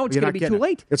now it's going to be too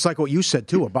late. It's like what you said,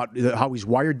 too, about how he's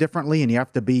wired differently and you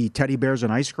have to be teddy bears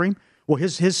and ice cream. Well,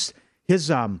 his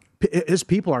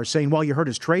people are saying, well, you hurt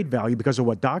his trade value because of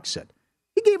what Doc said.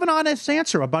 He gave an honest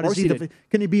answer about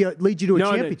can he lead you to a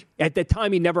championship? No. At the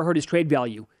time, he never hurt his trade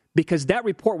value because that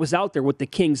report was out there with the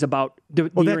Kings about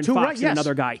De'Aaron Fox and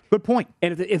another guy. Good point.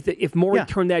 And if Morey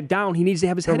turned that down, he needs to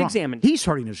have his head examined. He's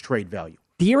hurting his trade value.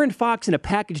 De'Aaron Fox in a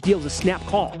package deal is a snap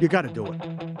call. You got to do it.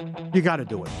 You got to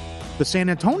do it. The San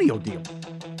Antonio deal.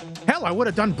 Hell, I would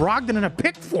have done Brogdon in a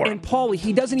pick for him. And Paulie,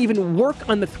 he doesn't even work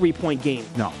on the three-point game.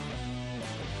 No.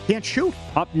 Can't shoot.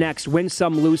 Up next, win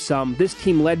some, lose some. This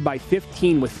team led by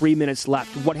 15 with 3 minutes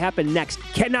left. What happened next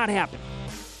cannot happen.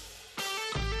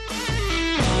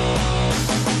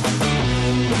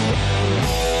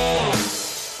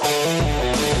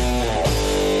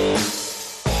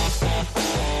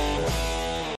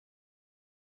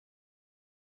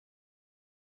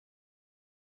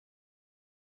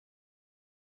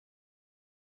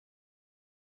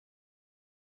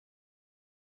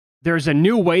 There's a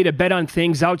new way to bet on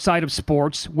things outside of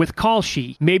sports with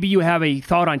Kalshi. Maybe you have a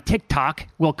thought on TikTok.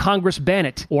 Will Congress ban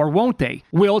it? Or won't they?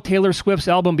 Will Taylor Swift's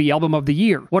album be album of the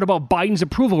year? What about Biden's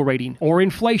approval rating or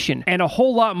inflation? And a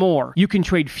whole lot more. You can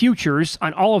trade futures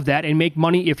on all of that and make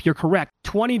money if you're correct.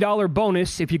 $20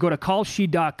 bonus if you go to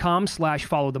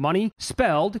kalshi.com/followthemoney,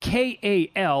 spelled KALSHI,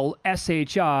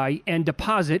 and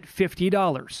deposit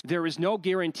 $50. There is no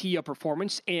guarantee of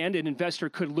performance, and an investor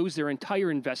could lose their entire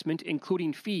investment,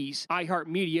 including fees.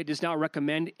 iHeartMedia does not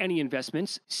recommend any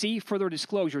investments. See further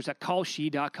disclosures at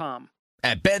kalshi.com.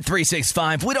 At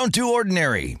Bet365, we don't do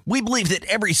ordinary. We believe that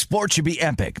every sport should be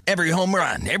epic. Every home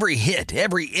run, every hit,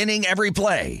 every inning, every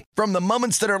play. From the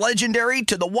moments that are legendary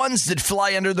to the ones that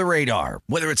fly under the radar.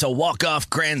 Whether it's a walk-off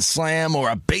grand slam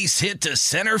or a base hit to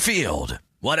center field.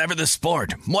 Whatever the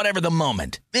sport, whatever the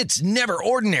moment. It's never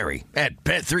ordinary at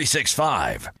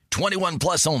Bet365. 21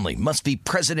 plus only. Must be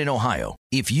present in Ohio.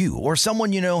 If you or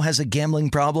someone you know has a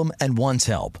gambling problem and wants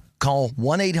help, call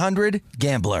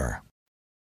 1-800-GAMBLER.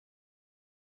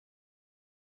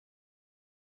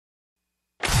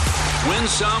 Win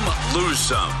Some, Lose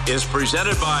Some is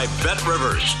presented by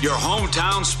BetRivers, your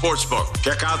hometown sportsbook.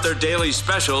 Check out their daily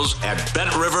specials at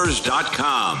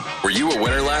BetRivers.com. Were you a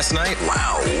winner last night?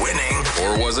 Wow, winning.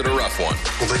 Or was it a rough one?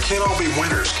 Well, they can't all be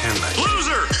winners, can they?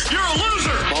 Loser! You're a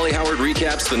loser! Paulie Howard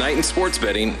recaps the night in sports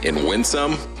betting in Win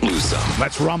Some, Lose Some.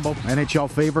 Let's rumble.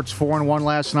 NHL favorites 4-1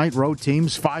 last night. Road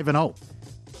teams 5-0.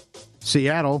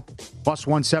 Seattle plus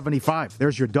 175.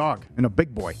 There's your dog and a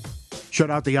big boy. Shut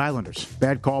out the Islanders.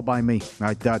 Bad call by me.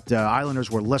 I thought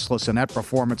Islanders were listless in that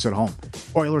performance at home.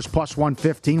 Oilers plus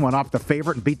 115 went off the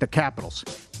favorite and beat the Capitals.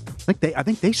 I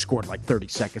think they scored like 30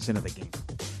 seconds into the game.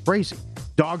 Crazy.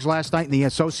 Dogs last night in the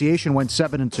association went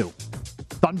 7-2.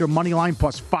 Thunder money line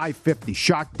plus 550.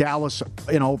 Shocked Dallas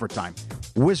in overtime.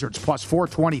 Wizards plus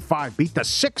 425. Beat the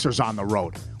Sixers on the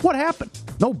road. What happened?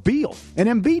 No Beal. And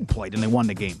Embiid played and they won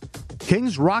the game.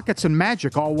 Kings, Rockets, and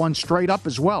Magic all won straight up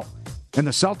as well. And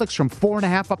the Celtics from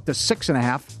 4.5 up to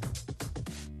 6.5.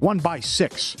 Won by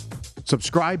 6.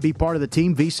 Subscribe, be part of the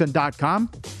team, vsin.com.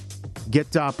 Get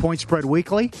Point Spread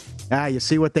Weekly. You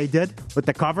see what they did with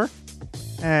the cover?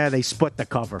 They split the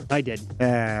cover. I did.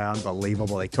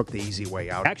 Unbelievable. They took the easy way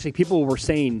out. Actually, people were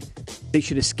saying they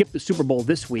should have skipped the Super Bowl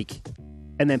this week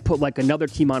and then put like another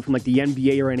team on from like the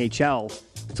NBA or NHL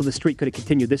so the streak could have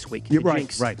continued this week. You're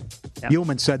right. Yep.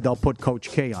 Human said they'll put Coach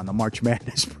K on the March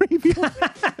Madness preview.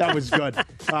 That was good.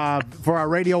 For our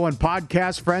radio and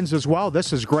podcast friends as well,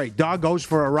 this is great. Dog goes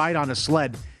for a ride on a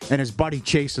sled, and his buddy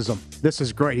chases him. This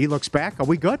is great. He looks back. Are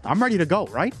we good? I'm ready to go,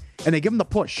 right? And they give him the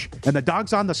push. And the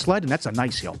dog's on the sled, and that's a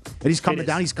nice hill. And he's coming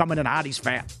down. He's coming in hot. He's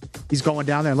fat. He's going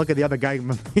down there, and look at the other guy.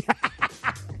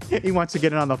 He wants to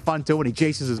get in on the fun, too, and he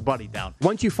chases his buddy down.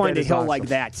 Once you find a hill like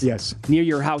that near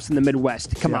your house in the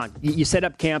Midwest, come on. You set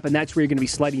up camp, and that's where you're going to be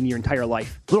sledding your entire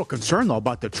life. A little concerned, though,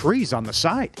 about the trees on the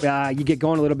side. You get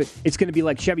going a little bit. It's going to be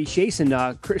like Chevy Chase in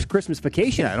Christmas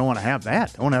Vacation. Yeah, I don't want to have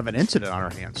that. I want to have an incident on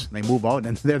our hands. They move out,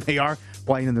 and there they are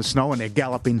playing in the snow, and they're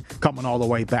galloping, coming all the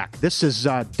way back. This is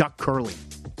duck curling.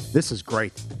 This is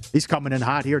great. He's coming in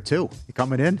hot here, too. He's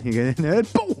coming in,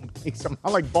 and boom! Somehow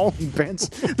like bowling pins.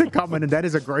 They're coming in. That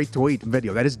is a great tweet and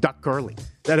video. That is Duck Curly.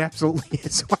 That absolutely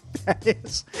is what that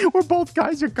is. Where both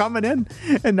guys are coming in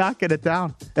and knocking it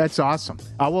down. That's awesome.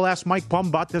 We'll ask Mike Plum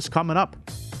about this coming up.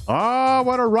 Oh,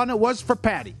 what a run it was for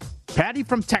Patty. Patty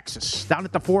from Texas, down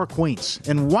at the Four Queens.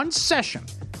 In one session,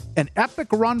 an epic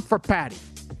run for Patty.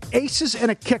 Aces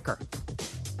and a kicker.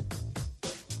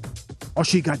 Oh,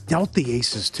 she got dealt the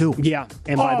aces, too. Yeah,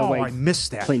 and by the way, I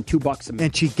missed that. Playing $2 a minute.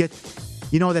 And she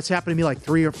that's happened to me like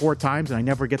 3 or 4 times, and I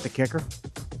never get the kicker.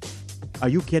 Are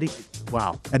you kidding?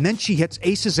 Wow. And then she hits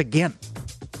aces again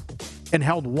and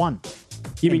held 1.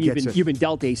 You mean you've been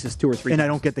dealt aces 2 or 3 times? And I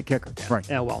don't get the kicker. Yeah. Right.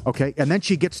 Yeah, well. Okay, and then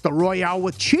she gets the Royale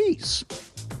with cheese.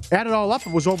 Add it all up,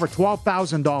 it was over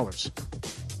 $12,000.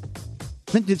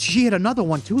 Then she hit another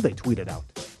one, too, they tweeted out.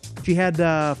 She had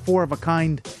 4 of a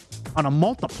kind on a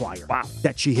multiplier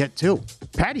that she hit, too.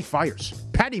 Patty fires.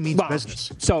 Patty means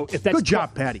business. So if that's good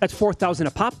job, Patty. That's 4,000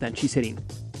 a pop. Then she's hitting.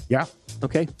 Yeah.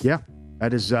 Okay. Yeah.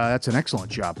 That's an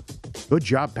excellent job. Good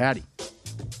job, Patty.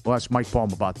 We'll ask Mike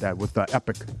Palm about that with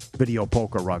epic video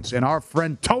poker runs. And our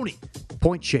friend Tony,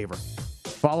 Point Shaver.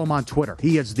 Follow him on Twitter.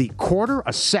 He is the quarter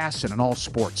assassin in all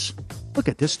sports. Look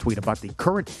at this tweet about the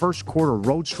current first quarter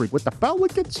road streak with the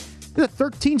Pelicans. Is it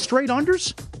 13 straight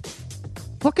unders?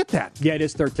 Look at that. Yeah, it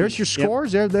is 13. There's your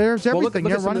scores. There's everything. Well, look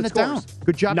They're running it down.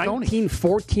 Good job,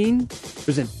 19-14.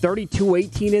 There's a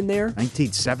 32-18 in there.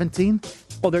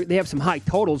 19-17. Well, they have some high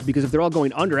totals because if they're all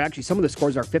going under, actually, some of the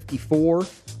scores are 54.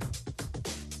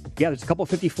 Yeah, there's a couple of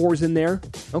 54s in there.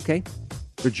 Okay.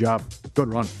 Good job.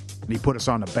 Good run. And he put us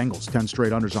on the Bengals. 10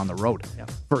 straight unders on the road. Yeah.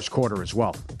 First quarter as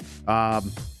well.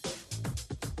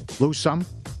 Lose some.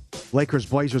 Lakers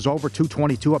Blazers over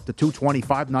 222 up to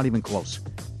 225. Not even close.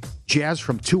 Jazz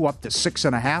from 2 up to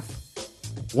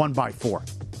 6.5. 1 by 4.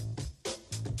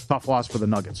 Tough loss for the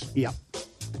Nuggets. Yeah.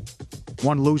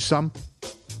 1 lose some.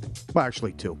 Well,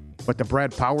 actually 2. But the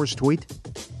Brad Powers tweet,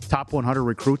 top 100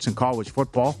 recruits in college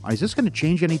football. Is this going to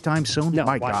change anytime soon? No.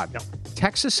 My God. No.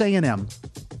 Texas A&M,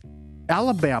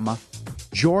 Alabama,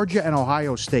 Georgia, and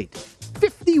Ohio State.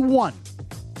 51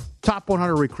 top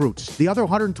 100 recruits. The other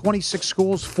 126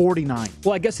 schools, 49.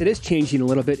 Well, I guess it is changing a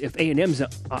little bit if A&M's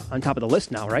on top of the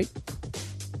list now, right?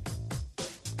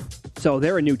 So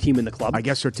they're a new team in the club. I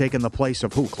guess they're taking the place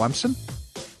of who? Clemson?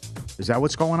 Is that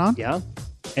what's going on? Yeah.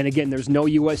 And again, there's no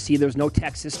USC, there's no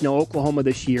Texas, no Oklahoma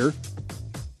this year.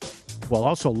 Well,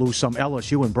 also lose some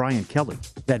LSU and Brian Kelly.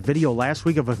 That video last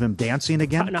week of him dancing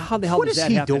again. Now, how the hell what does is that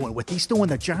he happen? doing with? He's doing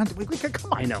the John.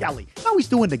 Come on, I know. Kelly. Now he's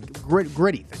doing the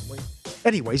gritty thing.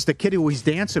 Anyways, the kid who he's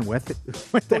dancing with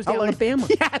goes to Alabama.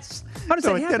 Yes. How does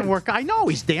so that it happen? didn't work. I know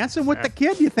he's dancing with the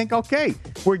kid. You think, okay,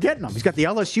 we're getting him. He's got the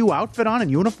LSU outfit on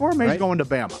and uniform. And he's going to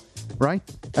Bama, right?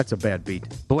 That's a bad beat.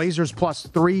 Blazers plus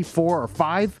 3, 4, or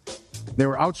 5. They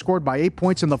were outscored by 8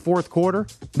 points in the fourth quarter.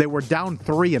 They were down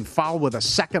 3 and fouled with a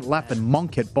second left, and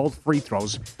Monk hit both free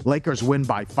throws. Lakers win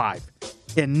by 5.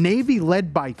 And Navy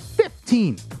led by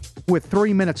 15 with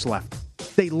 3 minutes left.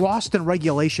 They lost in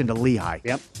regulation to Lehigh.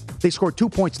 Yep. They scored 2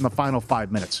 points in the final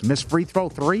 5 minutes. Missed free throw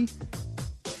 3.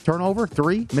 Turnover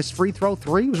 3. Missed free throw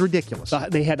 3. It was ridiculous.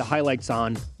 They had the highlights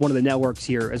on one of the networks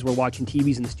here as we're watching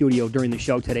TVs in the studio during the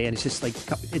show today, and it's just like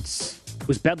it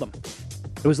was bedlam.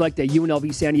 It was like the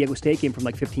UNLV San Diego State game from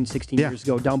like 15, 16 years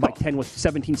ago, down by 10 with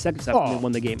 17 seconds left, and they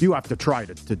won the game. You have to try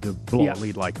to blow a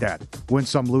lead like that. Win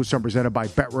some, lose some, presented by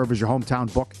Bet Rivers, your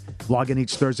hometown book. Log in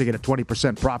each Thursday, get a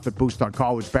 20% profit boost on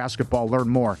college basketball. Learn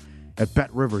more at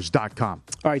betrivers.com.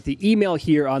 All right, the email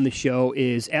here on the show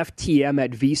is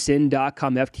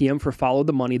ftm@vsin.com, FTM for Follow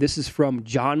the Money. This is from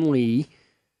John Lee.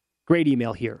 Great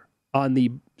email here on the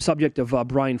subject of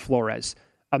Brian Flores.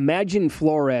 Imagine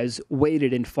Flores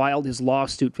waited and filed his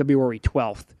lawsuit February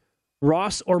 12th.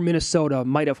 Ross or Minnesota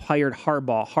might have hired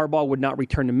Harbaugh. Harbaugh would not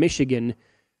return to Michigan.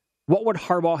 What would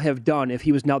Harbaugh have done if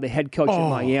he was now the head coach in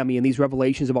Miami and these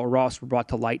revelations about Ross were brought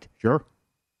to light? Sure.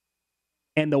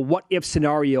 And the what-if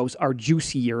scenarios are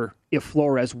juicier if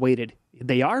Flores waited.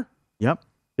 They are? Yep.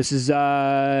 This is,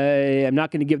 I'm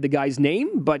not going to give the guy's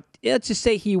name, but let's just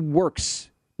say he works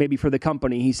maybe for the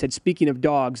company. He said, speaking of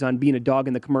dogs, on being a dog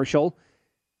in the commercial,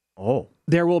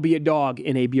 there will be a dog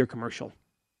in a beer commercial.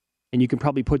 And you can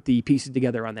probably put the pieces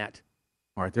together on that.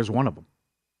 All right, there's one of them.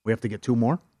 We have to get 2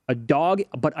 more? A dog,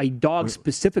 but a dog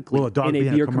specifically in a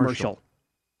beer commercial.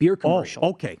 Beer commercial. Oh,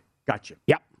 okay. Gotcha.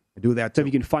 Yep. I do that So too.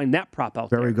 if you can find that prop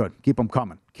out there. Very good. Keep them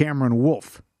coming. Cameron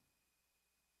Wolf.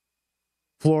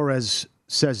 Flores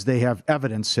says they have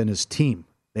evidence in his team.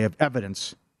 They have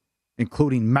evidence,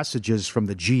 including messages from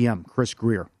the GM, Chris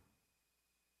Greer.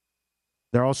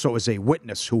 There also is a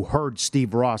witness who heard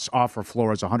Steve Ross offer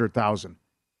Flores $100,000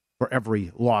 for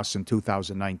every loss in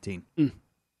 2019.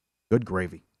 Good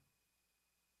gravy.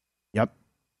 Yep.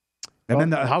 And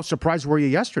then how surprised were you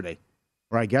yesterday?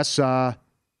 Where I guess they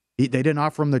didn't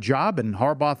offer him the job, and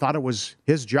Harbaugh thought it was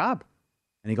his job.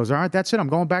 And he goes, all right, that's it. I'm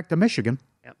going back to Michigan.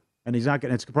 Yep. And he's not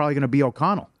getting. It's probably going to be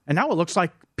O'Connell. And now it looks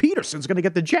like Peterson's going to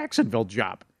get the Jacksonville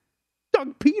job.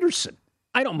 Doug Peterson.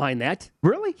 I don't mind that.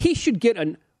 Really? He should get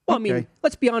an... Well, Okay. I mean,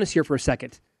 let's be honest here for a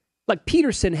second. Like,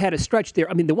 Peterson had a stretch there.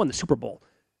 I mean, they won the Super Bowl.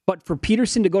 But for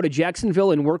Peterson to go to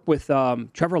Jacksonville and work with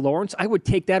Trevor Lawrence, I would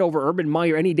take that over Urban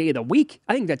Meyer any day of the week.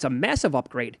 I think that's a massive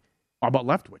upgrade. How about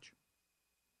Leftwich?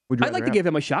 I'd like to give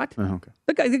him a shot. Okay.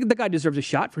 I think the guy deserves a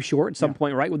shot for sure at some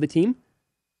point, right, with the team.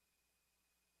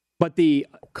 But the...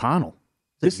 O'Connell.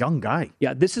 This young guy.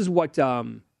 Yeah, this is what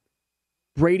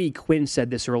Brady Quinn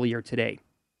said this earlier today.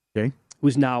 Okay.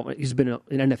 He's been an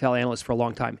NFL analyst for a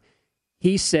long time.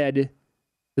 He said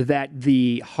that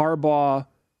the Harbaugh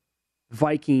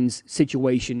Vikings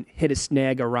situation hit a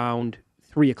snag around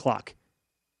 3:00.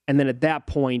 And then at that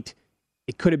point,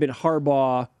 it could have been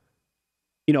Harbaugh,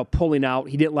 pulling out.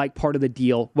 He didn't like part of the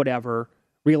deal, whatever,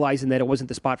 realizing that it wasn't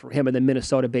the spot for him. And then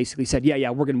Minnesota basically said, yeah,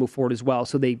 we're going to move forward as well.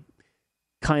 So they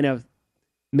kind of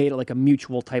made it like a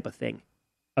mutual type of thing,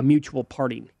 a mutual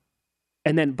parting.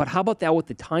 And then, but how about that with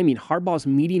the timing? Harbaugh's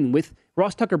meeting with,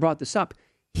 Ross Tucker brought this up,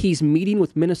 he's meeting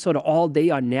with Minnesota all day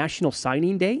on National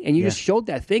Signing Day, and you just showed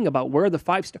that thing about where are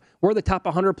the top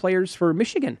 100 players for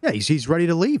Michigan. Yeah, he's ready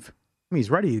to leave. I mean,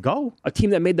 he's ready to go. A team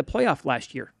that made the playoff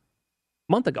last year,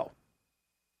 a month ago.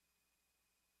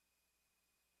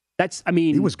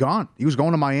 He was gone. He was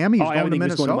going to Miami. He was going to Minnesota. He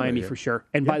was going to Miami for sure.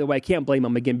 And by the way, I can't blame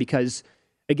him again because,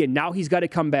 again, now he's got to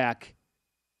come back.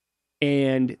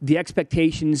 And the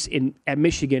expectations at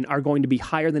Michigan are going to be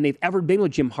higher than they've ever been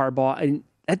with Jim Harbaugh. And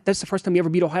that's the first time he ever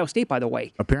beat Ohio State, by the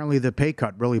way. Apparently the pay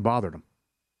cut really bothered him.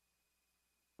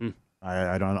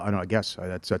 I don't know. I guess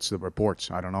that's the reports.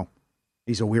 I don't know.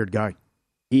 He's a weird guy.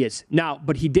 He is. Now,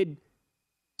 but he did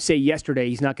say yesterday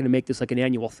he's not going to make this like an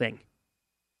annual thing.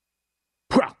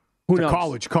 Well, who knows? knows? A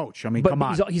college coach. I mean, but come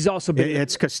on. He's also been...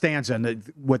 It's Costanza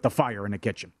with the fire in the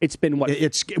kitchen. It's been what?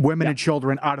 It's women and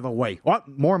children out of the way. What?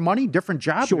 More money? Different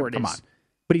job? Sure it Come is. on.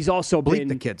 But he's also Bleep been...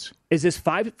 the kids. Is this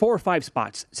 4 or 5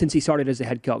 spots since he started as a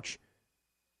head coach?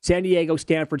 San Diego,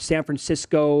 Stanford, San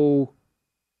Francisco,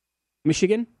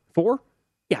 Michigan? 4?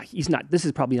 Yeah, he's not. This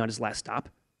is probably not his last stop.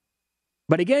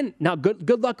 But again, now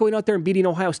good luck going out there and beating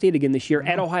Ohio State again this year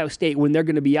at Ohio State when they're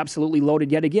going to be absolutely loaded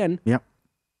yet again. Yep.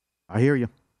 I hear you.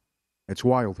 It's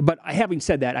wild. But having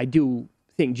said that, I do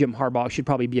think Jim Harbaugh should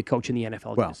probably be a coach in the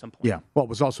NFL again at some point. Yeah. Well, it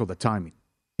was also the timing.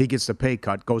 He gets the pay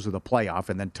cut, goes to the playoff,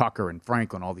 and then Tucker and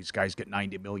Franklin, all these guys get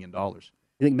 $90 million. You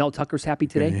think Mel Tucker's happy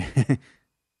today?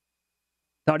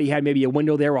 Thought he had maybe a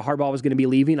window there where Harbaugh was going to be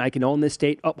leaving. I can own this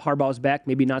state. Oh, Harbaugh's back.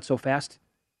 Maybe not so fast.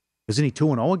 Isn't he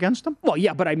 2-0 against them? Well,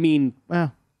 yeah, but I mean,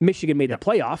 Michigan made the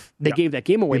playoff. They gave that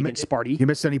game away against Sparty. You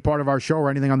missed any part of our show or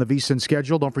anything on the VSiN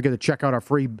schedule? Don't forget to check out our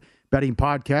free betting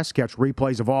podcast. Catch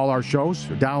replays of all our shows.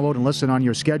 Download and listen on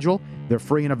your schedule. They're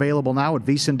free and available now at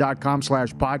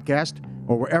vsin.com/podcast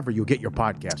or wherever you get your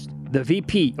podcast. The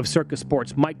VP of Circus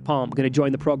Sports, Mike Palm, going to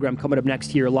join the program coming up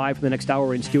next here live for the next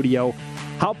hour in studio.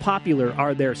 How popular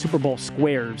are their Super Bowl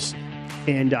squares,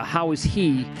 and how is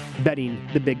he betting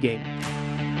the big game?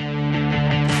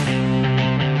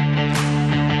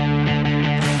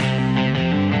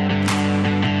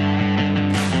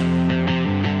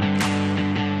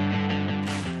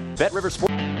 Bet Rivers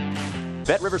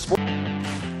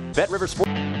Sport.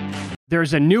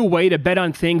 There's a new way to bet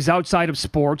on things outside of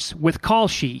sports with Call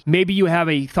Sheet. Maybe you have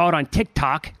a thought on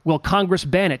TikTok. Will Congress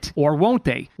ban it? Or won't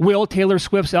they? Will Taylor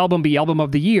Swift's album be Album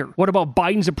of the Year? What about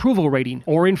Biden's approval rating?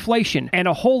 Or inflation? And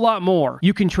a whole lot more.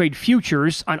 You can trade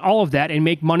futures on all of that and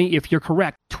make money if you're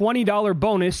correct. $20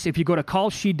 bonus if you go to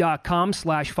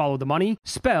callsheet.com/followthemoney,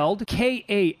 spelled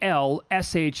KALSHI,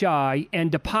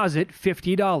 and deposit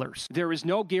 $50. There is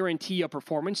no guarantee of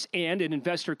performance, and an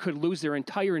investor could lose their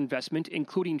entire investment,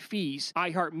 including fees.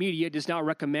 iHeartMedia does not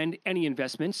recommend any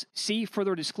investments. See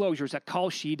further disclosures at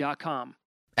callsheet.com.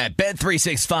 At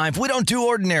Bet365, we don't do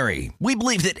ordinary. We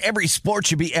believe that every sport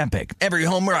should be epic. Every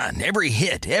home run, every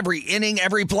hit, every inning,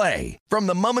 every play. From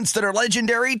the moments that are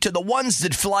legendary to the ones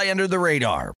that fly under the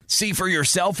radar. See for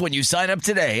yourself when you sign up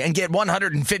today and get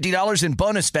 $150 in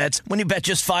bonus bets when you bet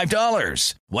just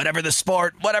 $5. Whatever the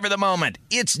sport, whatever the moment,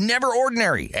 it's never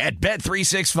ordinary at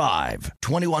Bet365.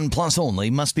 21 plus only.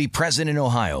 Must be present in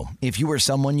Ohio. If you or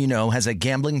someone you know has a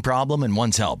gambling problem and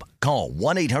wants help, call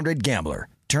 1-800-GAMBLER.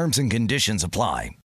 Terms and conditions apply.